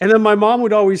 And then my mom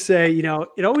would always say, you know,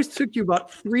 it always took you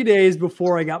about 3 days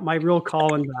before I got my real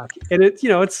calling back. And it, you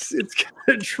know, it's kind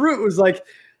of true. It was like,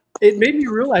 it made me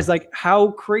realize like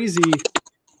how crazy,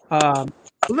 not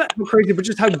how crazy, but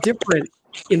just how different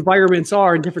environments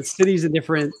are in different cities and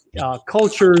different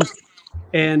cultures.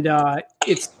 And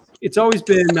it's always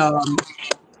been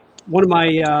one of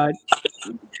my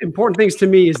important things to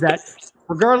me is that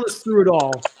regardless through it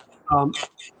all,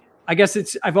 I guess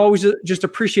I've always just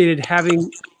appreciated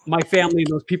having my family and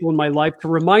those people in my life to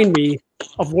remind me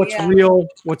of what's real,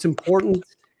 what's important,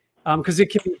 because it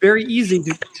can be very easy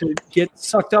to get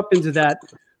sucked up into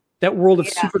that world of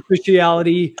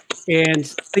superficiality and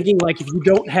thinking like if you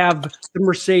don't have the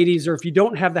Mercedes or if you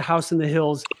don't have the house in the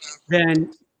hills,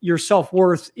 then your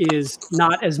self-worth is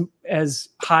not as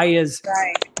high as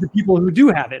the people who do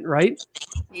have it, right?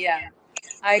 Yeah,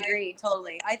 I agree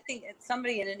totally. I think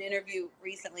somebody in an interview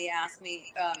recently asked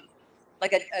me,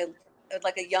 like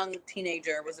like a young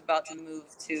teenager was about to move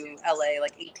to LA,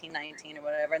 like 18, 19 or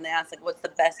whatever, and they asked like, "What's the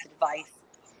best advice?"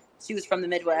 She was from the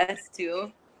Midwest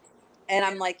too, and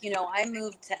I'm like, I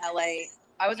moved to LA.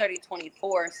 I was already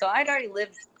 24, so I'd already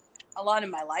lived a lot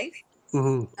in my life,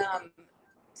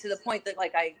 to the point that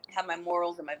like I have my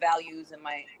morals and my values and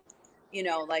my,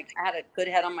 like I had a good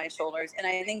head on my shoulders, and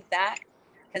I think that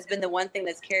has been the one thing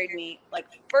that's carried me like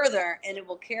further, and it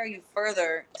will carry you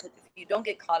further if you don't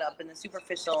get caught up in the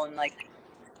superficial and like,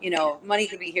 money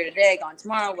could be here today, gone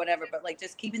tomorrow, whatever, but like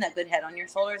just keeping that good head on your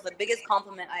shoulders. The biggest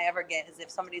compliment I ever get is if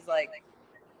somebody's like,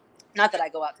 not that I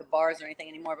go out to bars or anything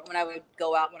anymore, but when I would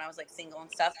go out when I was like single and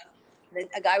stuff, then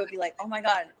a guy would be like, "Oh my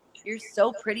God, you're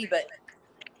so pretty, but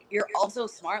you're also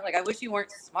smart. Like, I wish you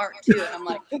weren't smart too." And I'm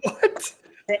like, What?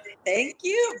 Thank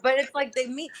you. But it's like they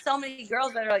meet so many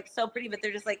girls that are like so pretty, but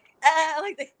they're just like,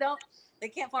 like they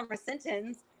can't form a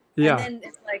sentence. Yeah. And then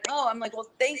it's like, oh, I'm like, well,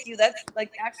 thank you. That's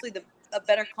like actually a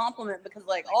better compliment, because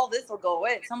like all this will go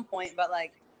away at some point, but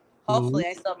like hopefully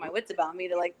I still have my wits about me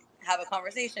to like have a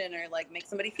conversation or like make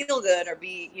somebody feel good or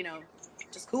be,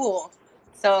 just cool.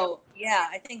 So yeah,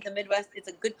 I think the Midwest, it's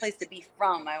a good place to be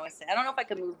from. I always say, I don't know if I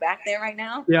could move back there right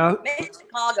now. Yeah. Maybe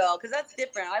Chicago, because that's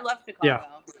different. I love Chicago. Yeah.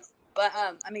 But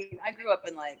I mean, I grew up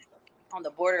in like on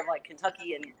the border of like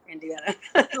Kentucky and Indiana,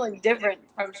 like different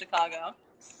from Chicago.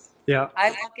 Yeah. I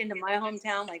walk into my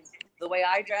hometown like the way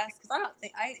I dress, because I don't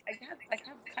think I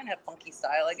kind of have funky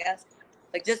style, I guess.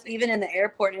 Like just even in the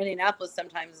airport in Indianapolis,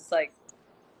 sometimes it's like,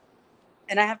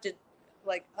 and I have to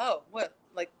like, oh, what,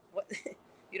 like what?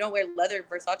 You don't wear leather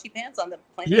Versace pants on the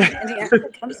plane in Indiana to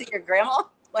come see your grandma?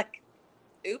 Like,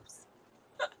 oops.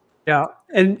 Yeah,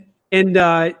 and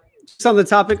just on the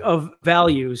topic of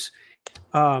values,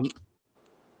 so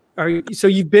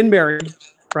you've been married,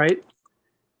 right?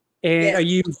 And Yes. Are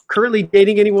you currently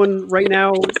dating anyone right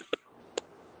now?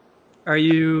 Are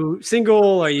you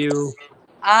single? Are you?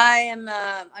 I am.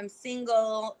 I'm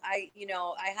single. I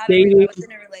Dating? I was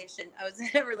in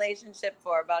a relationship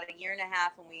for about a year and a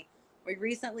half, and we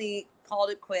recently called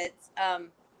it quits. And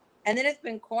then it's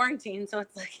been quarantine, so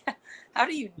it's like, how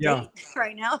do you date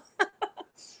right now?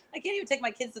 I can't even take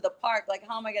my kids to the park. Like,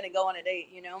 how am I going to go on a date?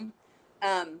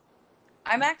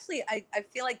 I'm actually, I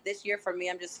feel like this year for me,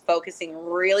 I'm just focusing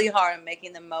really hard on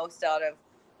making the most out of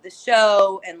the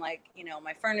show and like,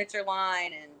 my furniture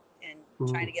line and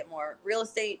trying to get more real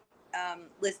estate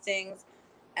listings,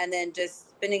 and then just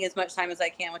spending as much time as I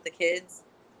can with the kids,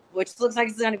 which looks like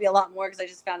it's going to be a lot more because I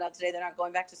just found out today they're not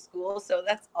going back to school. So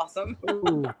that's awesome.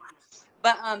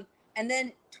 But, and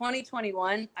then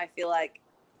 2021, I feel like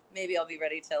maybe I'll be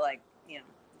ready to like,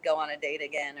 go on a date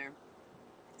again or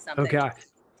something. Okay.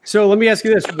 So let me ask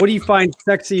you this. What do you find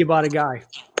sexy about a guy?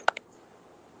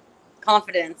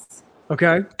 Confidence.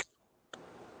 Okay.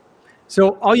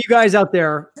 So all you guys out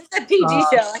there. This is a PG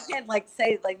show. I can't like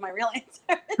say like my real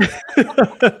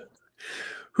answer.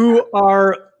 Who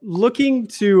are looking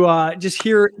to just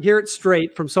hear it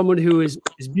straight from someone who is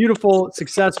beautiful,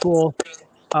 successful,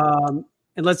 and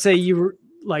let's say you were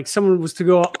like someone was to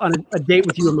go on a date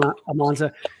with you,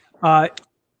 Amanza.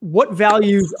 What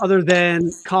values other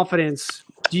than confidence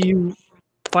do you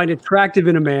find attractive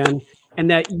in a man,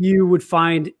 and that you would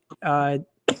find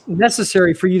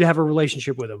necessary for you to have a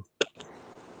relationship with him?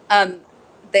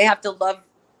 They have to love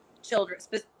children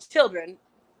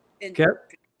in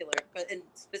particular, but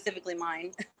specifically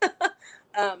mine.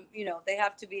 They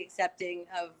have to be accepting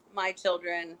of my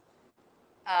children,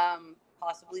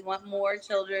 possibly want more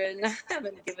children.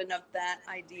 Haven't given up that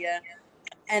idea.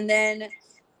 And then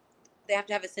they have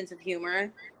to have a sense of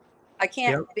humor. I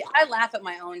laugh at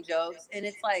my own jokes, and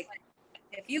it's like,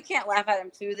 if you can't laugh at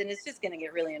them too, then it's just going to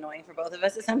get really annoying for both of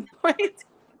us at some point.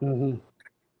 Mm-hmm.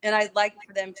 And I'd like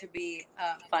for them to be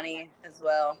funny as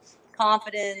well.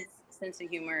 Confidence, sense of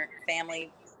humor,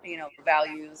 family,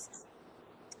 values.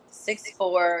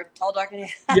 6'4", tall, dark, and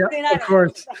yeah, of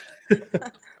course.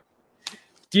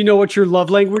 Do you know what your love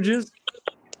language is?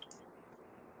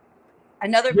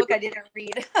 Another book I didn't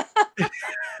read.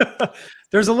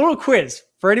 There's a little quiz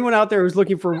for anyone out there who's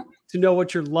looking to know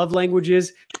what your love language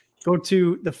is. Go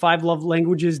to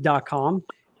the5lovelanguages.com,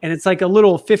 and it's like a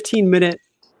little 15-minute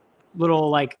little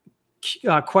like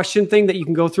question thing that you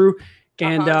can go through,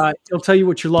 and it'll tell you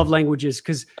what your love language is.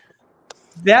 Because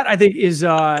that, I think, is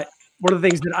one of the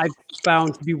things that I've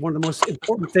found to be one of the most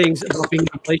important things about being in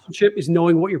a relationship is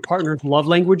knowing what your partner's love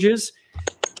language is.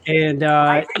 And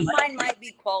I think mine might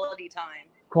be quality time.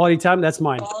 Quality time, that's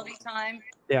mine. Quality time.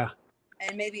 Yeah.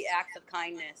 And maybe acts of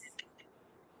kindness.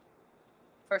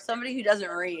 for somebody who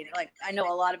doesn't read, like I know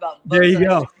a lot about books. There you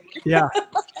go. Yeah.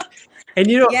 And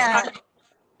Yeah.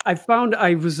 I found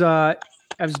I was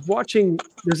watching.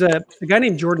 There's a guy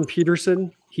named Jordan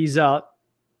Peterson. He's a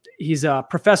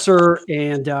professor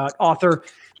and author.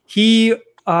 He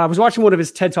was watching one of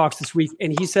his TED Talks this week,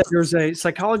 and he said there's a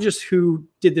psychologist who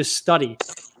did this study,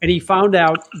 and he found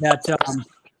out that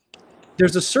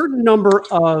there's a certain number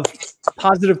of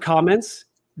positive comments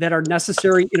that are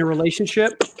necessary in a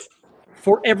relationship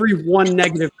for every one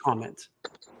negative comment.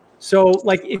 So,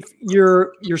 like if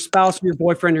your spouse, or your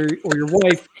boyfriend, or your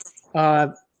wife,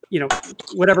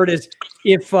 whatever it is,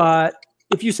 if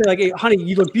you say like, "Hey, honey,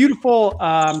 you look beautiful.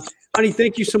 Honey,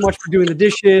 thank you so much for doing the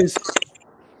dishes.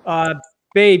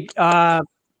 Babe,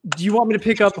 do you want me to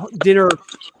pick up dinner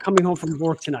coming home from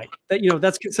work tonight?"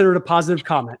 That's considered a positive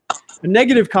comment. A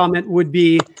negative comment would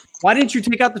be, "Why didn't you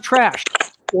take out the trash?"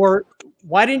 Or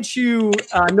 "Why didn't you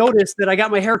notice that I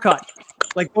got my hair cut?"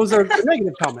 Like those are the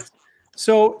negative comments.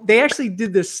 So they actually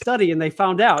did this study, and they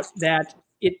found out that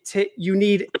you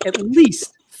need at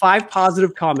least 5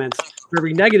 positive comments for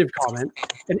every negative comment,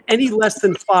 and any less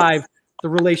than 5, the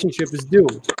relationship is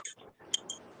doomed.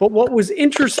 But what was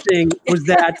interesting was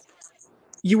that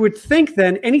you would think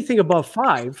then anything above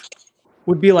 5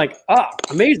 would be like,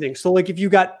 amazing. So like if you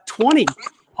got 20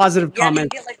 positive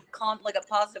comments, you get like a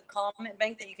positive comment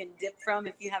bank that you can dip from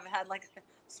if you haven't had like a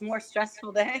more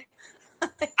stressful day.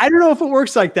 I don't know if it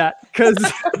works like that, because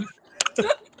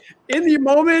in the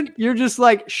moment you're just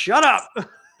like, shut up.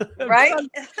 Right.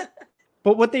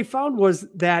 But what they found was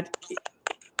that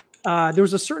there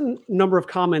was a certain number of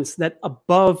comments that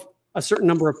above a certain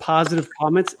number of positive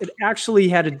comments, it actually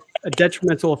had a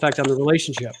detrimental effect on the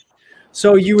relationship.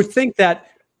 So you would think that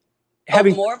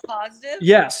having more positive?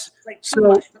 Yes. Like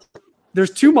so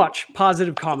there's too much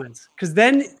positive comments, because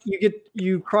then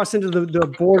you cross into the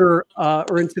border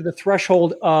or into the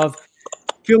threshold of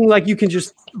feeling like you can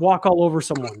just walk all over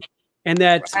someone, and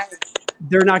that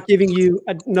they're not giving you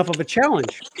enough of a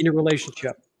challenge in your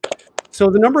relationship. So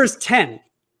the number is 10.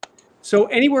 So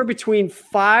anywhere between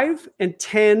 5 and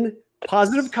 10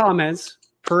 positive comments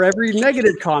per every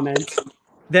negative comment,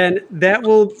 then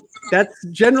that's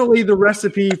generally the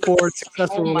recipe for a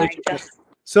successful relationship.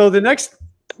 So the next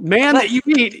man that you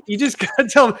meet, you just gotta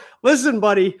tell him, listen,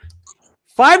 buddy,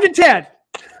 5 to 10.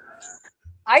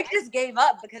 I just gave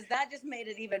up because that just made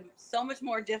it even so much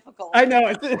more difficult. I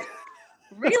know.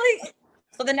 Really?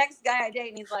 So the next guy I date,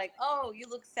 and he's like, "Oh, you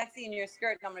look sexy in your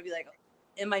skirt." And I'm gonna be like,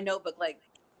 in my notebook, like,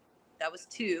 that was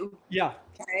 2. Yeah.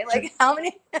 Okay. Like how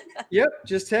many? Yep.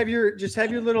 Just have your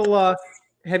little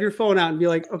have your phone out and be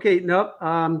like, okay, nope.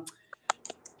 That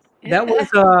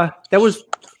was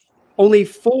only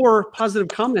 4 positive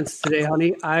comments today,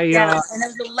 honey. And it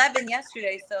was 11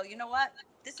 yesterday. So you know what?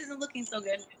 This isn't looking so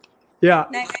good. Yeah.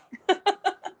 Next.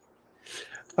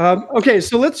 Okay,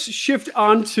 so let's shift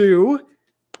on to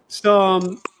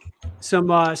some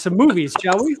movies,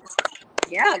 shall we?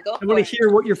 Yeah, go. I want to hear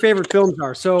what your favorite films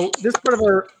are. So this part of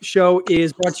our show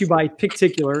is brought to you by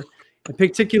Picticular. And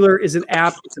Picticular is an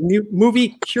app. It's a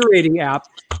movie curating app,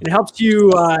 and it helps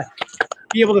you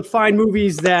be able to find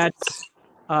movies that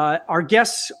our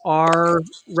guests are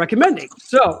recommending.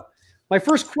 So my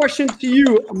first question to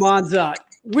you, Amanza,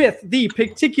 with the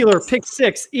Picticular Pick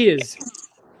 6 is,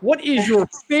 what is your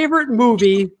favorite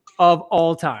movie of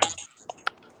all time?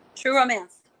 True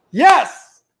Romance.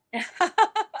 Yes.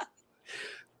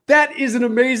 That is an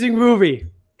amazing movie.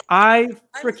 I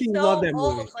freaking love that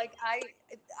movie. Like I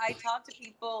talk to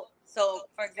people. So,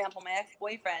 for example, my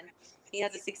ex-boyfriend, he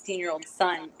has a 16-year-old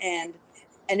son, and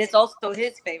it's also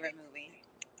his favorite movie.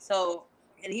 So,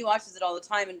 and he watches it all the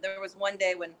time. And there was one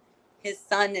day when his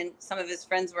son and some of his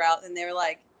friends were out, and they were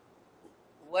like,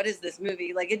 "What is this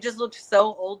movie?" Like, it just looked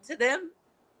so old to them.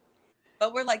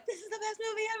 But we're like, "This is the best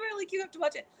movie ever! Like, you have to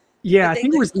watch it." Yeah, I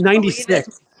think it was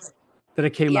 96 that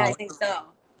it came out. Yeah, I think so.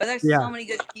 But there's so many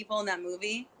good people in that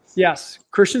movie. Yes,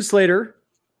 Christian Slater,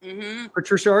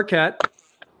 Patricia Arquette.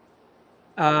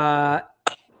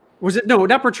 Was it? No,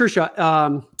 not Patricia.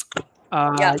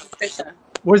 Patricia.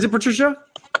 Was it Patricia?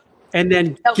 And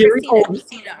then Gary Oldman.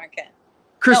 Christina Arquette.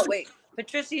 No, wait.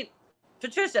 Patricia.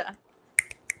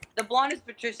 The blonde is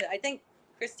Patricia. I think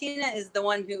Christina is the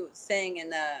one who sang in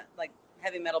the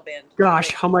heavy metal band.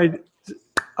 Gosh, how am I?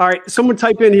 All right, someone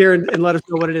type in here and let us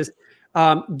know what it is.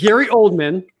 Gary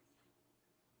Oldman,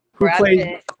 who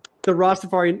played the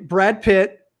Rastafarian. Brad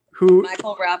Pitt, who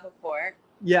Michael Rappaport.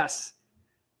 Yes.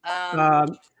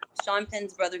 Sean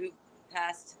Penn's brother who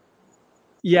passed.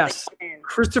 Yes.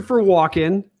 Christopher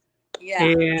Walken. Yeah.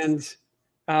 And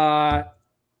oh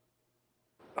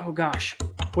gosh,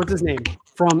 what's his name?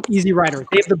 from Easy Rider.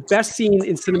 They have the best scene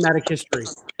in cinematic history,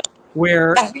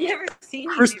 where Have you ever seen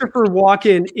Christopher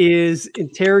Walken is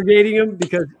interrogating him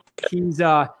because he's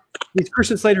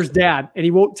Christian Slater's dad, and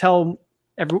he won't tell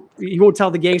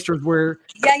the gangsters where.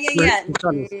 Yeah.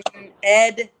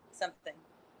 Ed something.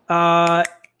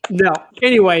 No.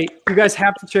 Anyway, you guys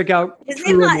have to check out. His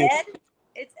name's not Ed.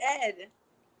 It's Ed.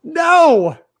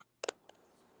 No.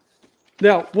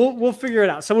 We'll figure it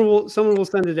out. Someone will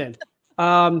send it in.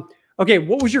 Okay,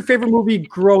 what was your favorite movie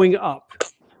growing up?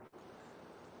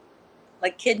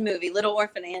 Like kid movie, Little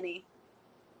Orphan Annie.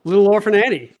 Little Orphan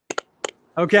Annie.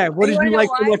 Okay, what did you like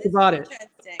so much about it?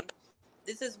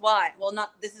 This is why. Well,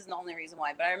 this is the only reason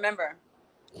why, but I remember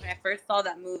when I first saw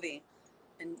that movie,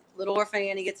 and Little Orphan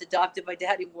Annie gets adopted by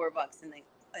Daddy Warbucks, and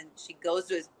she goes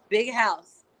to his big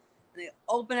house, and they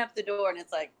open up the door, and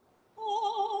it's like,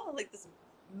 oh, like this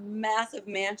massive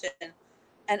mansion.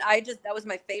 And that was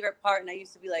my favorite part. And I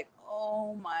used to be like,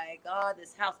 oh my God,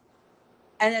 this house.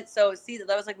 And then,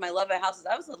 that was like my love of houses.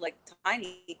 I was like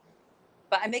tiny,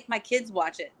 but I make my kids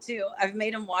watch it too. I've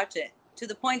made them watch it to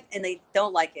the point, and they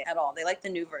don't like it at all. They like the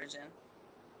new version.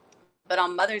 But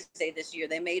on Mother's Day this year,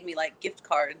 they made me like gift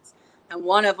cards. And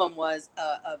one of them was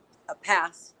a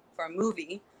pass for a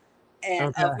movie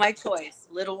and of my choice,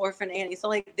 Little Orphan Annie. So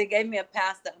like they gave me a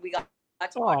pass that we got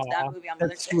to watch that movie on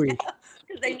Mother's Day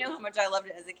because they knew how much I loved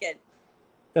it as a kid.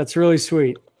 That's really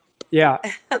sweet. Yeah,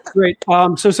 great.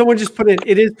 So someone just put in,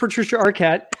 it is Patricia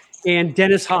Arquette and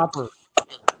Dennis Hopper.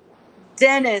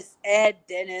 Dennis.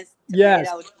 Yes.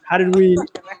 How did we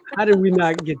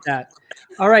not get that?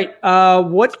 All right.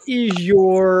 What is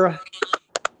your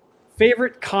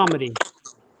favorite comedy?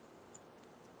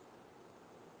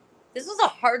 This was a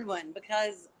hard one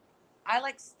because I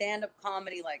like stand-up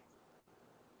comedy, like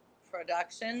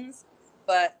productions,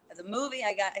 but the movie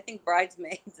I think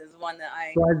Bridesmaids is one that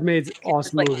Bridesmaids,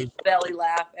 awesome like movie. Belly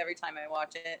laugh every time I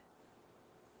watch it.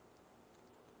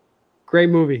 Great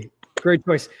movie. Great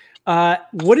choice.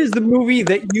 What is the movie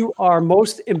that you are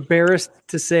most embarrassed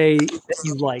to say that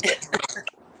you like?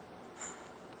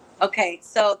 Okay,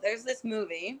 so there's this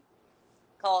movie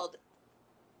called,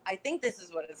 I think this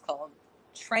is what it's called,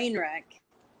 Trainwreck.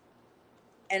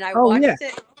 And I watched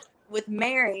it with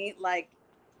Mary like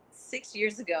 6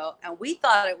 years ago, and we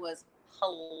thought it was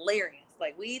hilarious.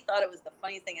 Like, we thought it was the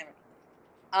funniest thing ever.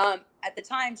 At the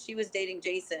time, she was dating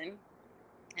Jason,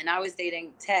 and I was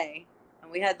dating Tay. And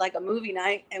we had like a movie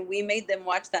night, and we made them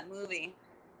watch that movie.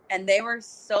 And they were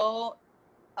so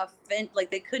offended. Like,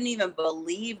 they couldn't even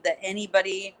believe that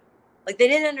anybody, like, they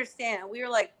didn't understand. We were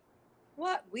like,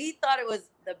 what? We thought it was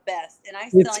the best. And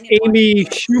it's Amy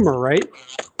Schumer, right?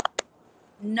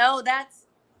 No, that's.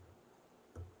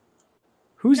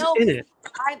 Who's in it?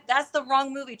 That's the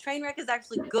wrong movie. Trainwreck is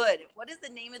actually good. What is the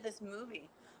name of this movie?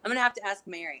 I'm going to have to ask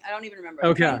Mary. I don't even remember.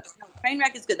 Okay.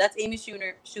 Trainwreck is good. That's Amy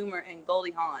Schumer and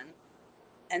Goldie Hawn.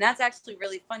 And that's actually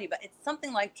really funny, but it's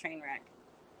something like Trainwreck.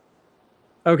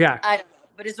 Okay. I don't know,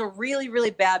 but it's a really, really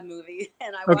bad movie.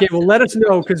 And let us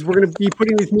know, because we're going to be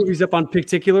putting these movies up on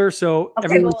Picticular, so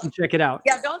everyone can check it out.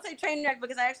 Yeah, don't say Trainwreck,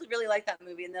 because I actually really like that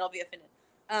movie, and then I'll be offended.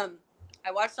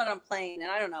 I watched it on a plane,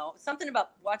 and I don't know, something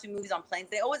about watching movies on planes.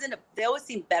 They always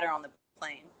seem better on the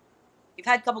plane. You've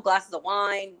had a couple glasses of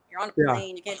wine. You're on a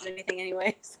plane. You can't do anything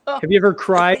anyway. So. Have you ever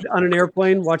cried on an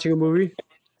airplane watching a movie?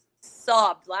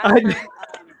 Sobbed last time.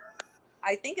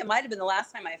 I think it might have been the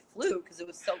last time I flew, because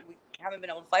we haven't been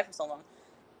able to fly for so long.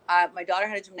 My daughter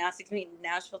had a gymnastics meet in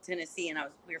Nashville, Tennessee, and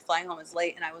we were flying home. It was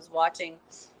late, and I was watching.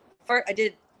 I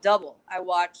did double. I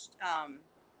watched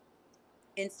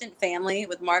Instant Family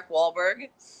with Mark Wahlberg,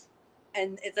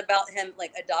 and it's about him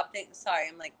like adopting. Sorry,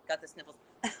 I'm like got the sniffles,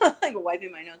 like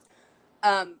wiping my nose.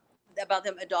 About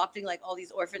them adopting like all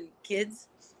these orphan kids.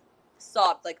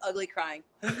 Sobbed, like ugly crying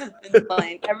in the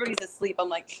plane. Everybody's asleep. I'm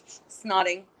like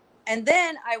snotting. And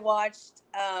then I watched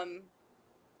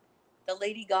the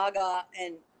Lady Gaga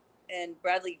and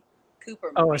Bradley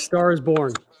Cooper movie. A Star is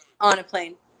Born. On a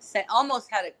plane.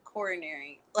 Almost had a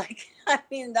coronary. Like, I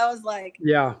mean, that was like,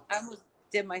 yeah. I almost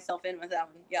did myself in with that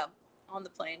one. Yeah, on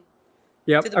the plane.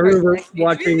 Yep, I remember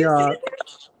watching.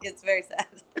 It's very sad.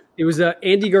 It was a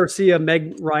Andy Garcia,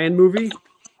 Meg Ryan movie.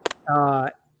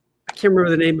 I can't remember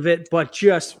the name of it, but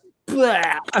just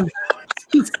blah.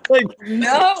 It's like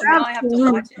now I have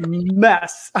to watch it.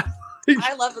 Mess.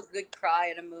 I love a good cry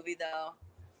at a movie, though.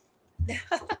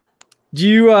 Do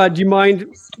you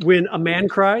mind when a man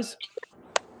cries?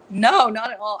 No,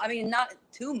 not at all. I mean, not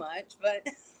too much, but.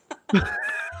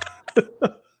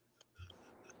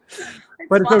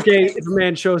 But it's okay if a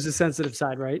man shows his sensitive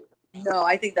side, right? No,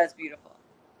 I think that's beautiful.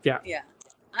 Yeah. Yeah.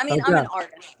 I mean, I'm an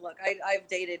artist. Look, I've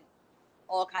dated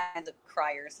all kinds of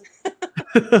criers.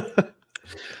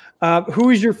 Who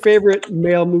is your favorite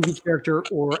male movie character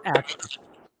or actor?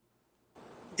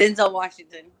 Denzel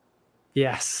Washington.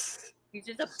 Yes. He's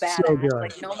just a badass. So good.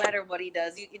 Like no matter what he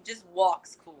does, it just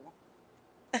walks cool.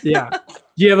 Yeah.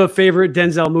 Do you have a favorite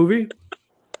Denzel movie?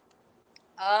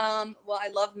 Well, I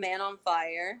love Man on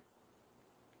Fire.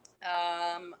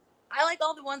 I like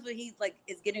all the ones where he like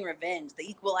is getting revenge. The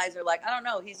Equalizer, like I don't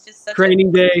know, he's just such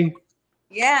Training Day.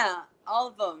 Yeah, all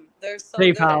of them. They're so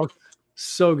Safe good. House.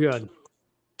 So good.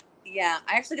 Yeah,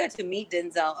 I actually got to meet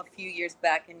Denzel a few years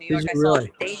back in New York. I Really?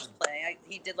 saw a stage play.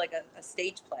 He did like a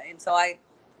stage play, and so I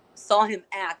saw him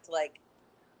act like.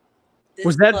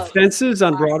 Was that Fences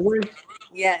on Broadway?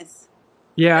 Yes.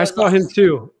 Yeah, I saw him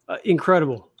too.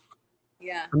 Incredible.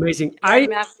 Yeah. Amazing. He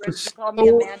called me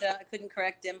Amanda. I couldn't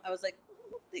correct him. I was like,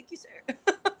 thank you, sir.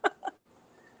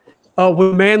 Oh,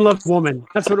 When Man Loves Woman.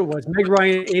 That's what it was. Meg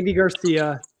Ryan, Andy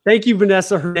Garcia. Thank you,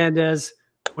 Vanessa Hernandez.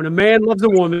 When a Man Loves a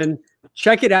Woman,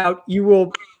 check it out. You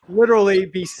will literally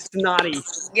be snotty.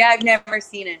 Yeah, I've never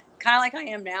seen it. Kind of like I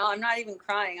am now. I'm not even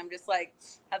crying. I'm just like,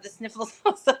 have the sniffles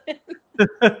all of a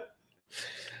sudden.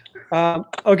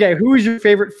 Okay, who is your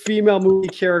favorite female movie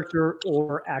character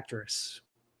or actress?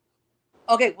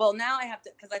 Okay, well, now I have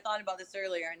to, because I thought about this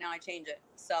earlier, and now I change it.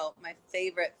 So my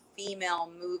favorite female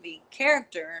movie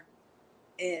character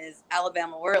is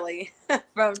Alabama Whirly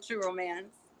from True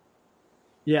Romance.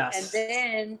 Yes. And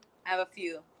then I have a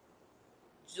few.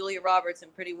 Julia Roberts in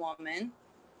Pretty Woman.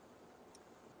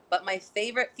 But my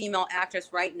favorite female actress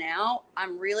right now,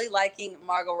 I'm really liking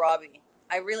Margot Robbie.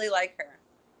 I really like her.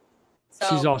 So,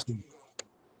 she's awesome.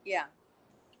 Yeah.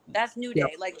 That's New Day.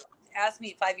 Yep. Like, asked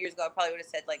me 5 years ago, I probably would have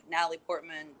said, like, Natalie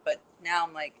Portman. But now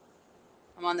I'm like,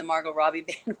 I'm on the Margot Robbie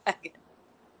bandwagon.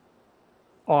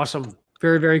 Awesome.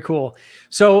 Very, very cool.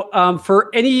 So for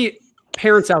any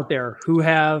parents out there who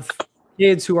have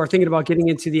kids who are thinking about getting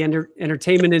into the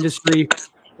entertainment industry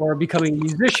or becoming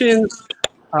musicians,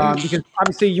 because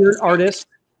obviously you're an artist.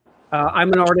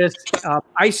 I'm an artist.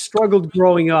 I struggled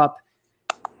growing up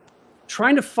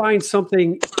trying to find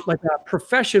something like a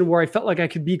profession where I felt like I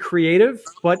could be creative.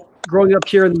 But growing up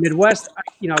here in the Midwest,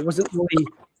 I wasn't really,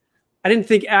 I didn't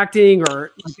think acting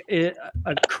or like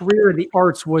a career in the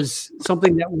arts was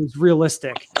something that was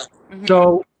realistic. Mm-hmm.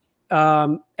 So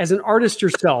as an artist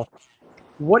yourself,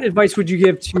 what advice would you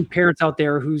give to parents out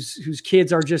there whose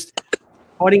kids are just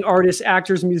budding artists,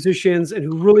 actors, musicians, and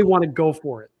who really want to go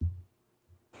for it?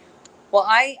 Well,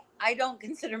 I don't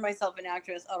consider myself an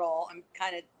actress at all. I'm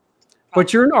kind of.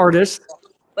 But you're an artist.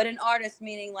 But an artist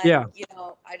meaning like, yeah.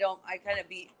 I kind of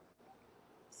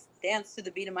dance to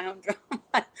the beat of my own drum.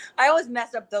 I always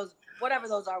mess up those, whatever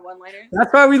those are, one-liners.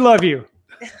 That's why we love you.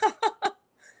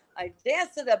 I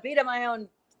dance to the beat of my own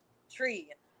tree.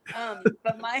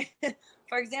 But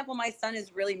for example, my son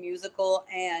is really musical,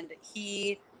 and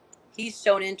he's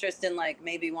shown interest in like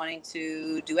maybe wanting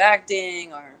to do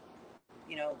acting or,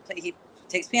 he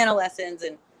takes piano lessons.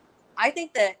 And I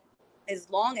think that as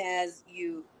long as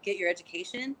you get your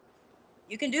education,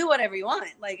 you can do whatever you want.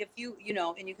 Like if you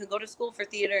and you can go to school for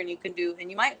theater, and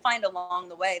you might find along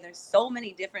the way, there's so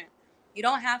many different, you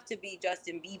don't have to be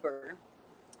Justin Bieber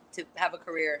to have a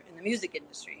career in the music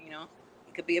industry. You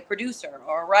could be a producer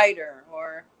or a writer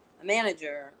or a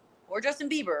manager or Justin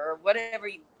Bieber or whatever,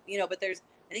 but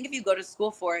I think if you go to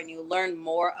school for it and you learn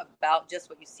more about just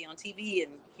what you see on TV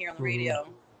and hear on the radio,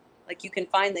 like you can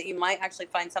find that you might actually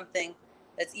find something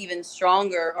that's even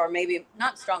stronger, or maybe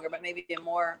not stronger, but maybe a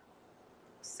more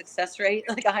success rate,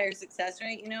 like a higher success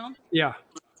rate, Yeah.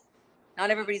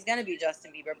 Not everybody's going to be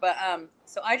Justin Bieber, but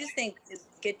so I just think is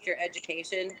get your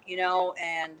education,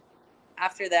 and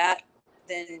after that,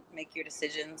 then make your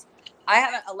decisions. I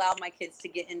haven't allowed my kids to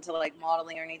get into like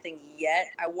modeling or anything yet.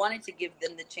 I wanted to give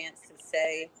them the chance to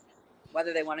say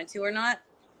whether they wanted to or not.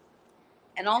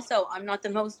 And also, I'm not the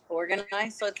most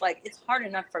organized, so it's like it's hard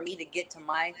enough for me to get to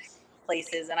my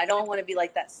places, and I don't want to be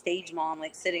like that stage mom,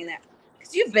 like sitting there,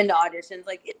 because you've been to auditions,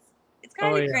 like it's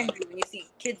kind of crazy when you see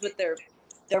kids with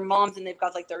their moms and they've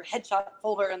got like their headshot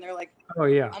folder and they're like, oh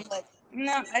yeah, I'm like,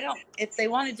 no, I don't. If they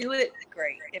want to do it,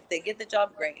 great. If they get the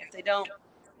job, great. If they don't,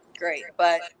 great.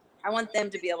 But I want them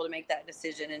to be able to make that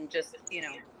decision and just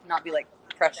not be like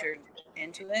pressured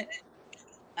into it.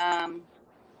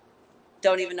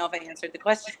 Don't even know if I answered the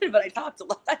question, but I talked a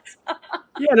lot.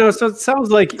 Yeah, no, so it sounds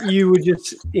like you would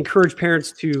just encourage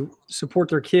parents to support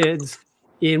their kids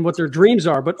in what their dreams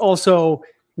are, but also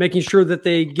making sure that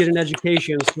they get an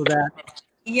education so that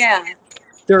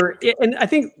and I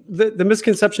think the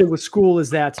misconception with school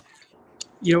is that,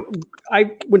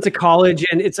 I went to college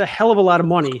and it's a hell of a lot of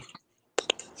money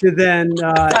to then.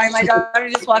 Sorry, my daughter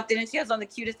just walked in and she has on the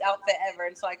cutest outfit ever,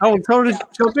 and so I. Oh, tell her to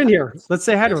jump in here. Let's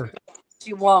say hi to her.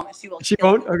 She won't. She will. She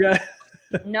won't. Okay.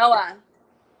 Noah.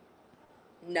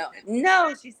 No,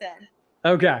 no, she said.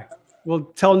 Okay. Well,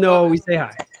 tell Noah we say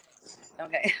hi.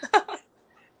 Okay.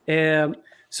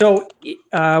 So,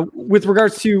 with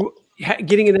regards to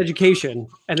getting an education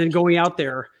and then going out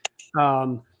there,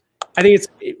 I think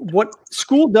what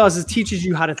school does is teaches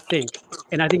you how to think,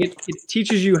 and I think it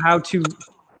teaches you how to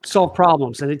solve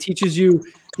problems, and it teaches you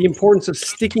the importance of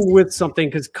sticking with something,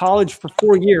 because college for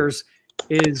 4 years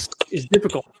is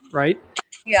difficult, right?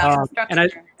 Yeah.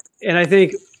 And I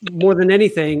think more than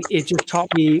anything, it just taught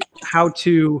me how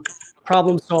to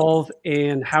problem solve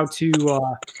and how to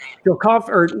feel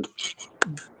confident,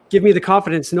 or give me the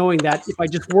confidence knowing that if I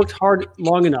just worked hard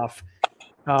long enough,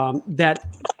 that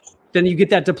then you get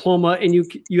that diploma and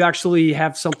you actually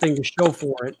have something to show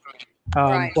for it.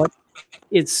 Right. But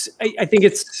I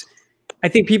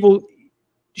think people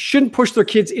shouldn't push their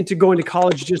kids into going to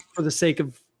college just for the sake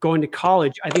of going to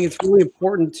college. I think it's really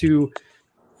important to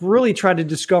really try to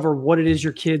discover what it is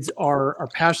your kids are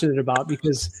passionate about,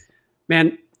 because,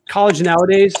 man, college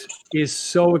nowadays is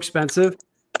so expensive.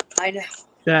 I know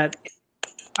that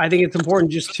I think it's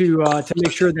important just to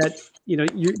make sure that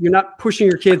you're not pushing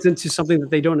your kids into something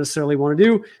that they don't necessarily want to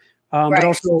do, but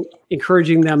also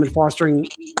encouraging them and fostering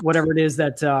whatever it is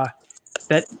that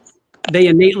that they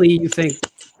innately you think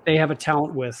they have a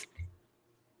talent with.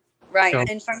 Right. So.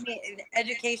 And for me,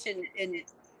 education, in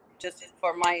just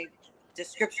for my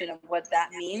description of what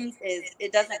that means, is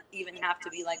it doesn't even have to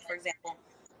be like, for example,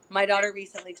 my daughter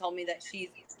recently told me that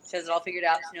she has it all figured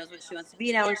out. She knows what she wants to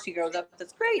be now when she grows up.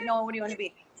 That's great. Noah, what do you want to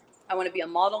be? I want to be a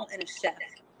model and a chef.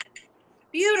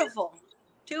 Beautiful.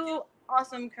 2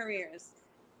 awesome careers.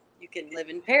 You can live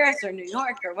in Paris or New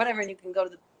York or whatever, and you can go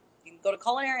to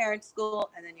culinary arts school,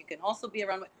 and then you can also be a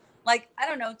runway. Like, I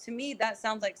don't know. To me, that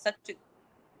sounds like such a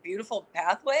beautiful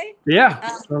pathway. Yeah,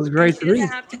 that was great to me. She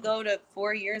doesn't have to go to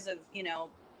 4 years of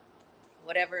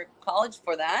whatever college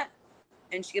for that,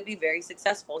 and she could be very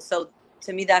successful. So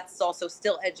to me, that's also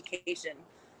still education.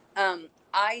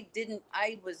 I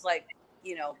was like,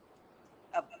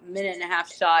 a minute and a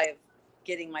half shy of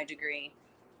getting my degree.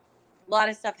 A lot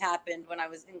of stuff happened when I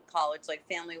was in college, like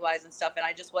family-wise and stuff, and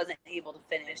I just wasn't able to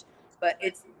finish. But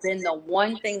it's been the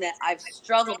one thing that I've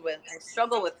struggled with. I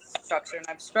struggle with structure, and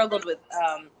I've struggled with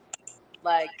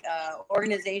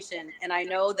organization. And I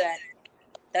know that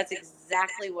that's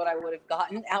exactly what I would have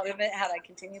gotten out of it had I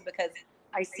continued, because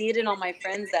I see it in all my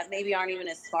friends that maybe aren't even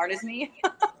as smart as me.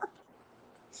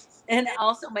 And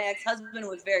also my ex-husband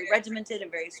was very regimented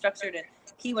and very structured, and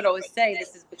he would always say,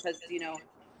 this is because, it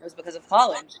was because of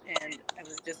college, and I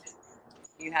was just,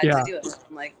 you had to do it.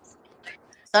 I'm like,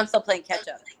 so I'm still playing catch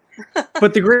up.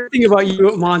 But the great thing about you,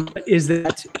 Amanda, is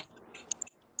that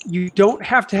you don't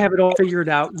have to have it all figured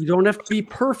out. You don't have to be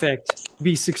perfect to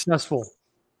be successful.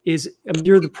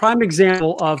 You're the prime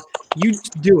example of you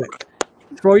just do it.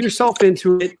 Throw yourself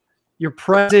into it. You're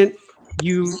present.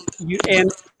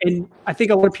 And I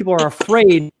think a lot of people are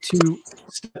afraid to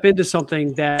step into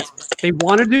something that they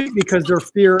want to do because their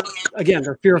fear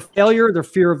of failure, their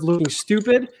fear of looking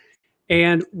stupid.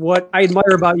 And what I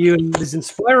admire about you and what is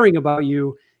inspiring about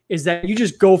you is that you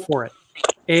just go for it.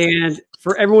 And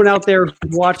for everyone out there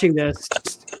watching this,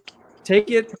 just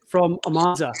take it from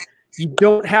Amanda. You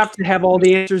don't have to have all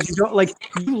the answers.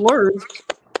 You learned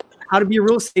how to be a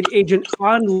real estate agent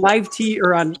on live TV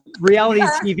or on reality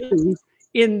TV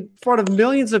in front of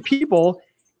millions of people,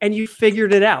 and you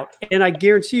figured it out. And I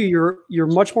guarantee you're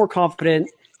much more confident,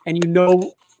 and you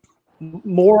know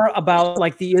more about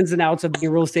like the ins and outs of being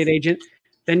a real estate agent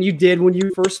than you did when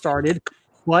you first started.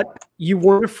 But you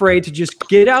weren't afraid to just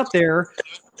get out there,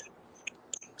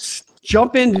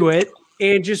 jump into it,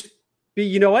 and just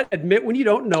be, admit when you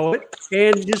don't know it,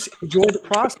 and just enjoy the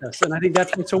process. And I think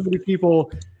that's when so many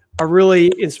people are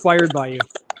really inspired by you.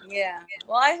 Yeah.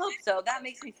 Well, I hope so. That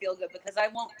makes me feel good, because I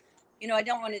won't, I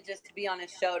don't want to just be on a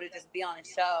show to just be on a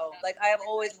show. Like, I have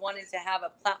always wanted to have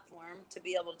a platform to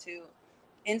be able to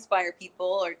inspire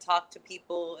people or talk to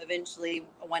people eventually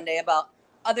one day about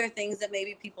other things that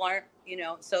maybe people aren't,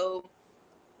 so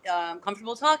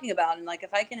comfortable talking about. And like,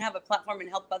 if I can have a platform and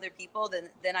help other people,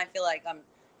 then I feel like I'm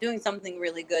doing something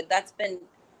really good. That's been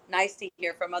nice to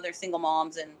hear from other single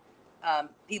moms and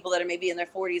people that are maybe in their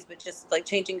 40s, but just like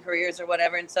changing careers or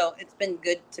whatever. And so it's been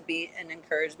good to be an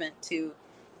encouragement to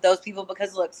those people,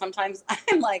 because look, sometimes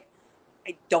I'm like,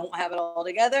 I don't have it all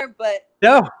together, but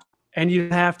no, and you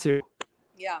have to.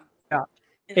 Yeah.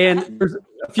 And there's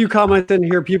a few comments in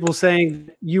here, people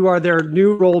saying you are their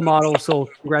new role model. So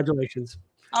congratulations.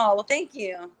 Oh, well, thank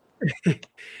you.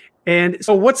 And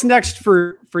so what's next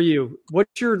for you?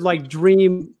 What's your like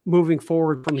dream moving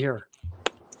forward from here?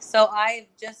 So I've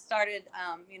just started,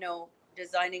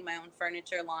 designing my own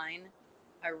furniture line.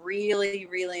 I really,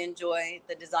 really enjoy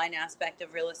the design aspect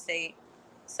of real estate.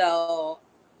 So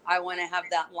I want to have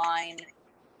that line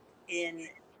in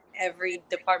every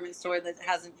department store that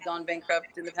hasn't gone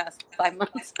bankrupt in the past 5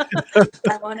 months.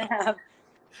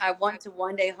 I want to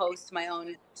one day host my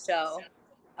own show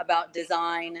about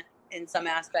design in some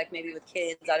aspect, maybe with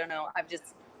kids. I don't know.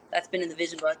 That's been in the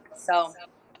vision book. So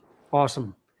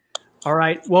awesome. All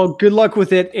right. Well, good luck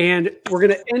with it. And we're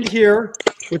going to end here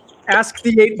with Ask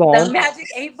the 8 Ball. The magic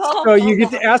 8 ball. So you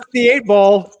get to ask the 8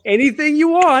 Ball anything you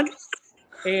want.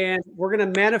 And we're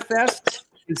going to manifest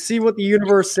and see what the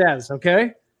universe says.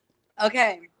 Okay.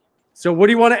 Okay. So what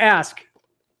do you want to ask?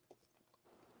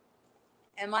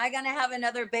 Am I going to have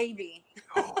another baby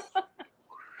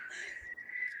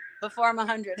before I'm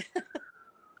 100?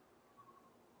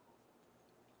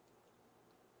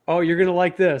 Oh, you're going to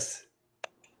like this.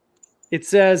 It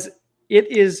says,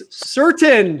 it is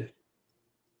certain.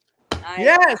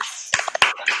 Yes.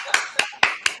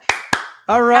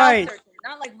 All right.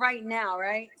 Not like right now,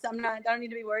 right? So I don't need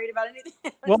to be worried about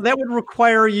anything. Well, that would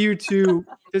require you to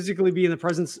physically be in the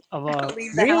presence of a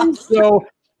man. So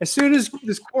as soon as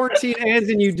this quarantine ends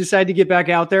and you decide to get back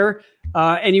out there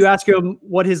and you ask him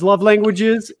what his love language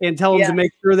is and tell him to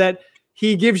make sure that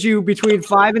he gives you between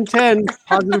 5 and 10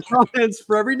 positive comments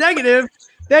for every negative,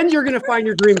 then you're going to find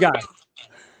your dream guy.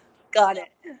 Got it.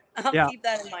 I'll keep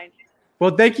that in mind.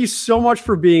 Well, thank you so much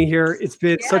for being here. It's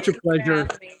been such a pleasure.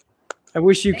 I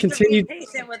wish you continued. For being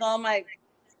patient with all my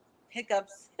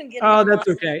hiccups. Oh, that's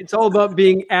okay. It's all about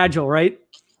being agile, right?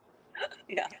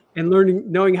 Yeah. And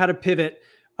knowing how to pivot.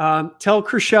 Tell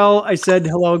Chriselle I said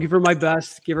hello. Give her my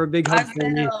best. Give her a big hug for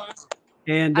me.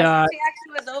 And she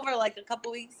actually was over like a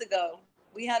couple weeks ago.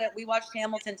 We watched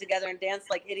Hamilton together and danced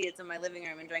like idiots in my living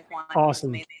room and drank wine.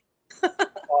 Awesome.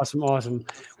 Awesome.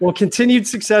 Well, continued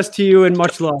success to you and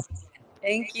much love.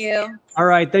 Thank you. All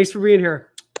right. Thanks for being here.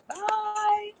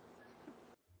 Bye.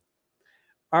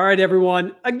 All right,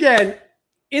 everyone. Again,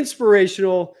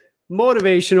 inspirational,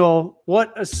 motivational.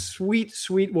 What a sweet,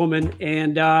 sweet woman,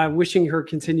 and wishing her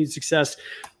continued success.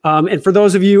 And for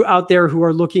those of you out there who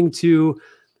are looking to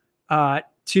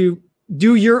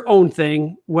do your own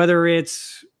thing, whether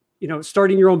it's,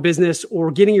 starting your own business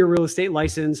or getting your real estate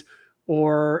license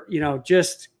or,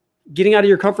 just getting out of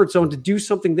your comfort zone to do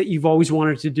something that you've always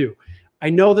wanted to do. I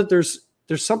know that there's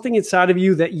something inside of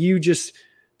you that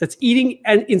that's eating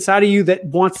inside of you that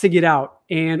wants to get out.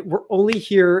 And we're only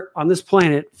here on this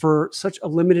planet for such a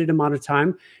limited amount of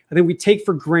time. I think we take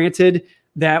for granted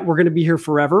that we're going to be here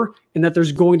forever and that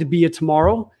there's going to be a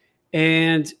tomorrow.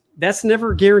 And that's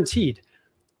never guaranteed.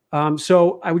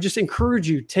 So I would just encourage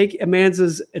you, take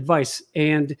Amanda's advice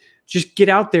and just get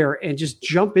out there and just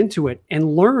jump into it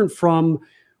and learn from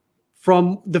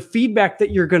the feedback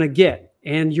that you're going to get.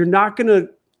 And you're not going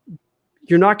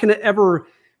to ever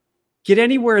get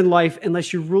anywhere in life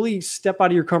unless you really step out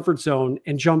of your comfort zone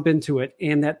and jump into it.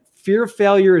 And that fear of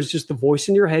failure is just the voice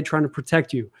in your head trying to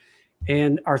protect you.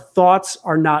 And our thoughts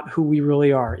are not who we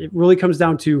really are. It really comes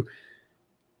down to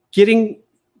getting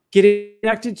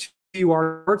connected to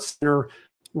your heart center,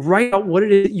 write out what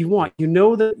it is that you want. You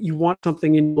know that you want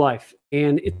something in your life.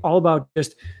 And it's all about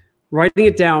just writing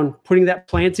it down, putting that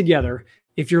plan together.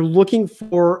 If you're looking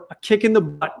for a kick in the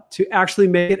butt to actually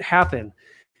make it happen,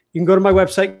 you can go to my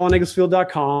website,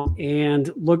 ColinEgglesfield.com, and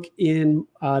look in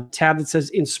a tab that says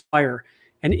Inspire.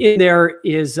 And in there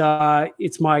is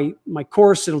it's my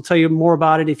course. It'll tell you more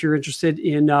about it if you're interested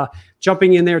in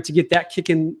jumping in there to get that kick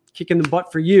in the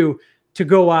butt for you to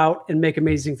go out and make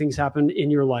amazing things happen in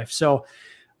your life. So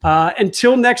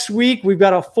until next week, we've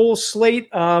got a full slate,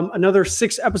 another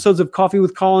 6 episodes of Coffee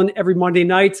with Colin every Monday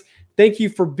night. Thank you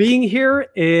for being here.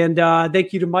 And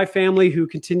thank you to my family who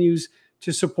continues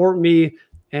to support me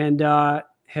and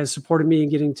has supported me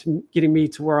in getting me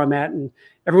to where I'm at. And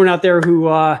everyone out there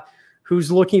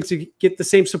who's looking to get the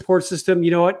same support system,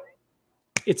 you know what?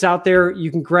 It's out there. You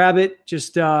can grab it.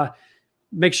 Just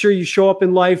make sure you show up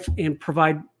in life and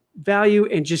provide value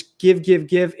and just give,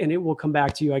 and it will come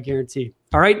back to you, I guarantee.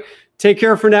 All right. Take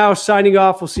care for now. Signing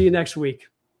off. We'll see you next week.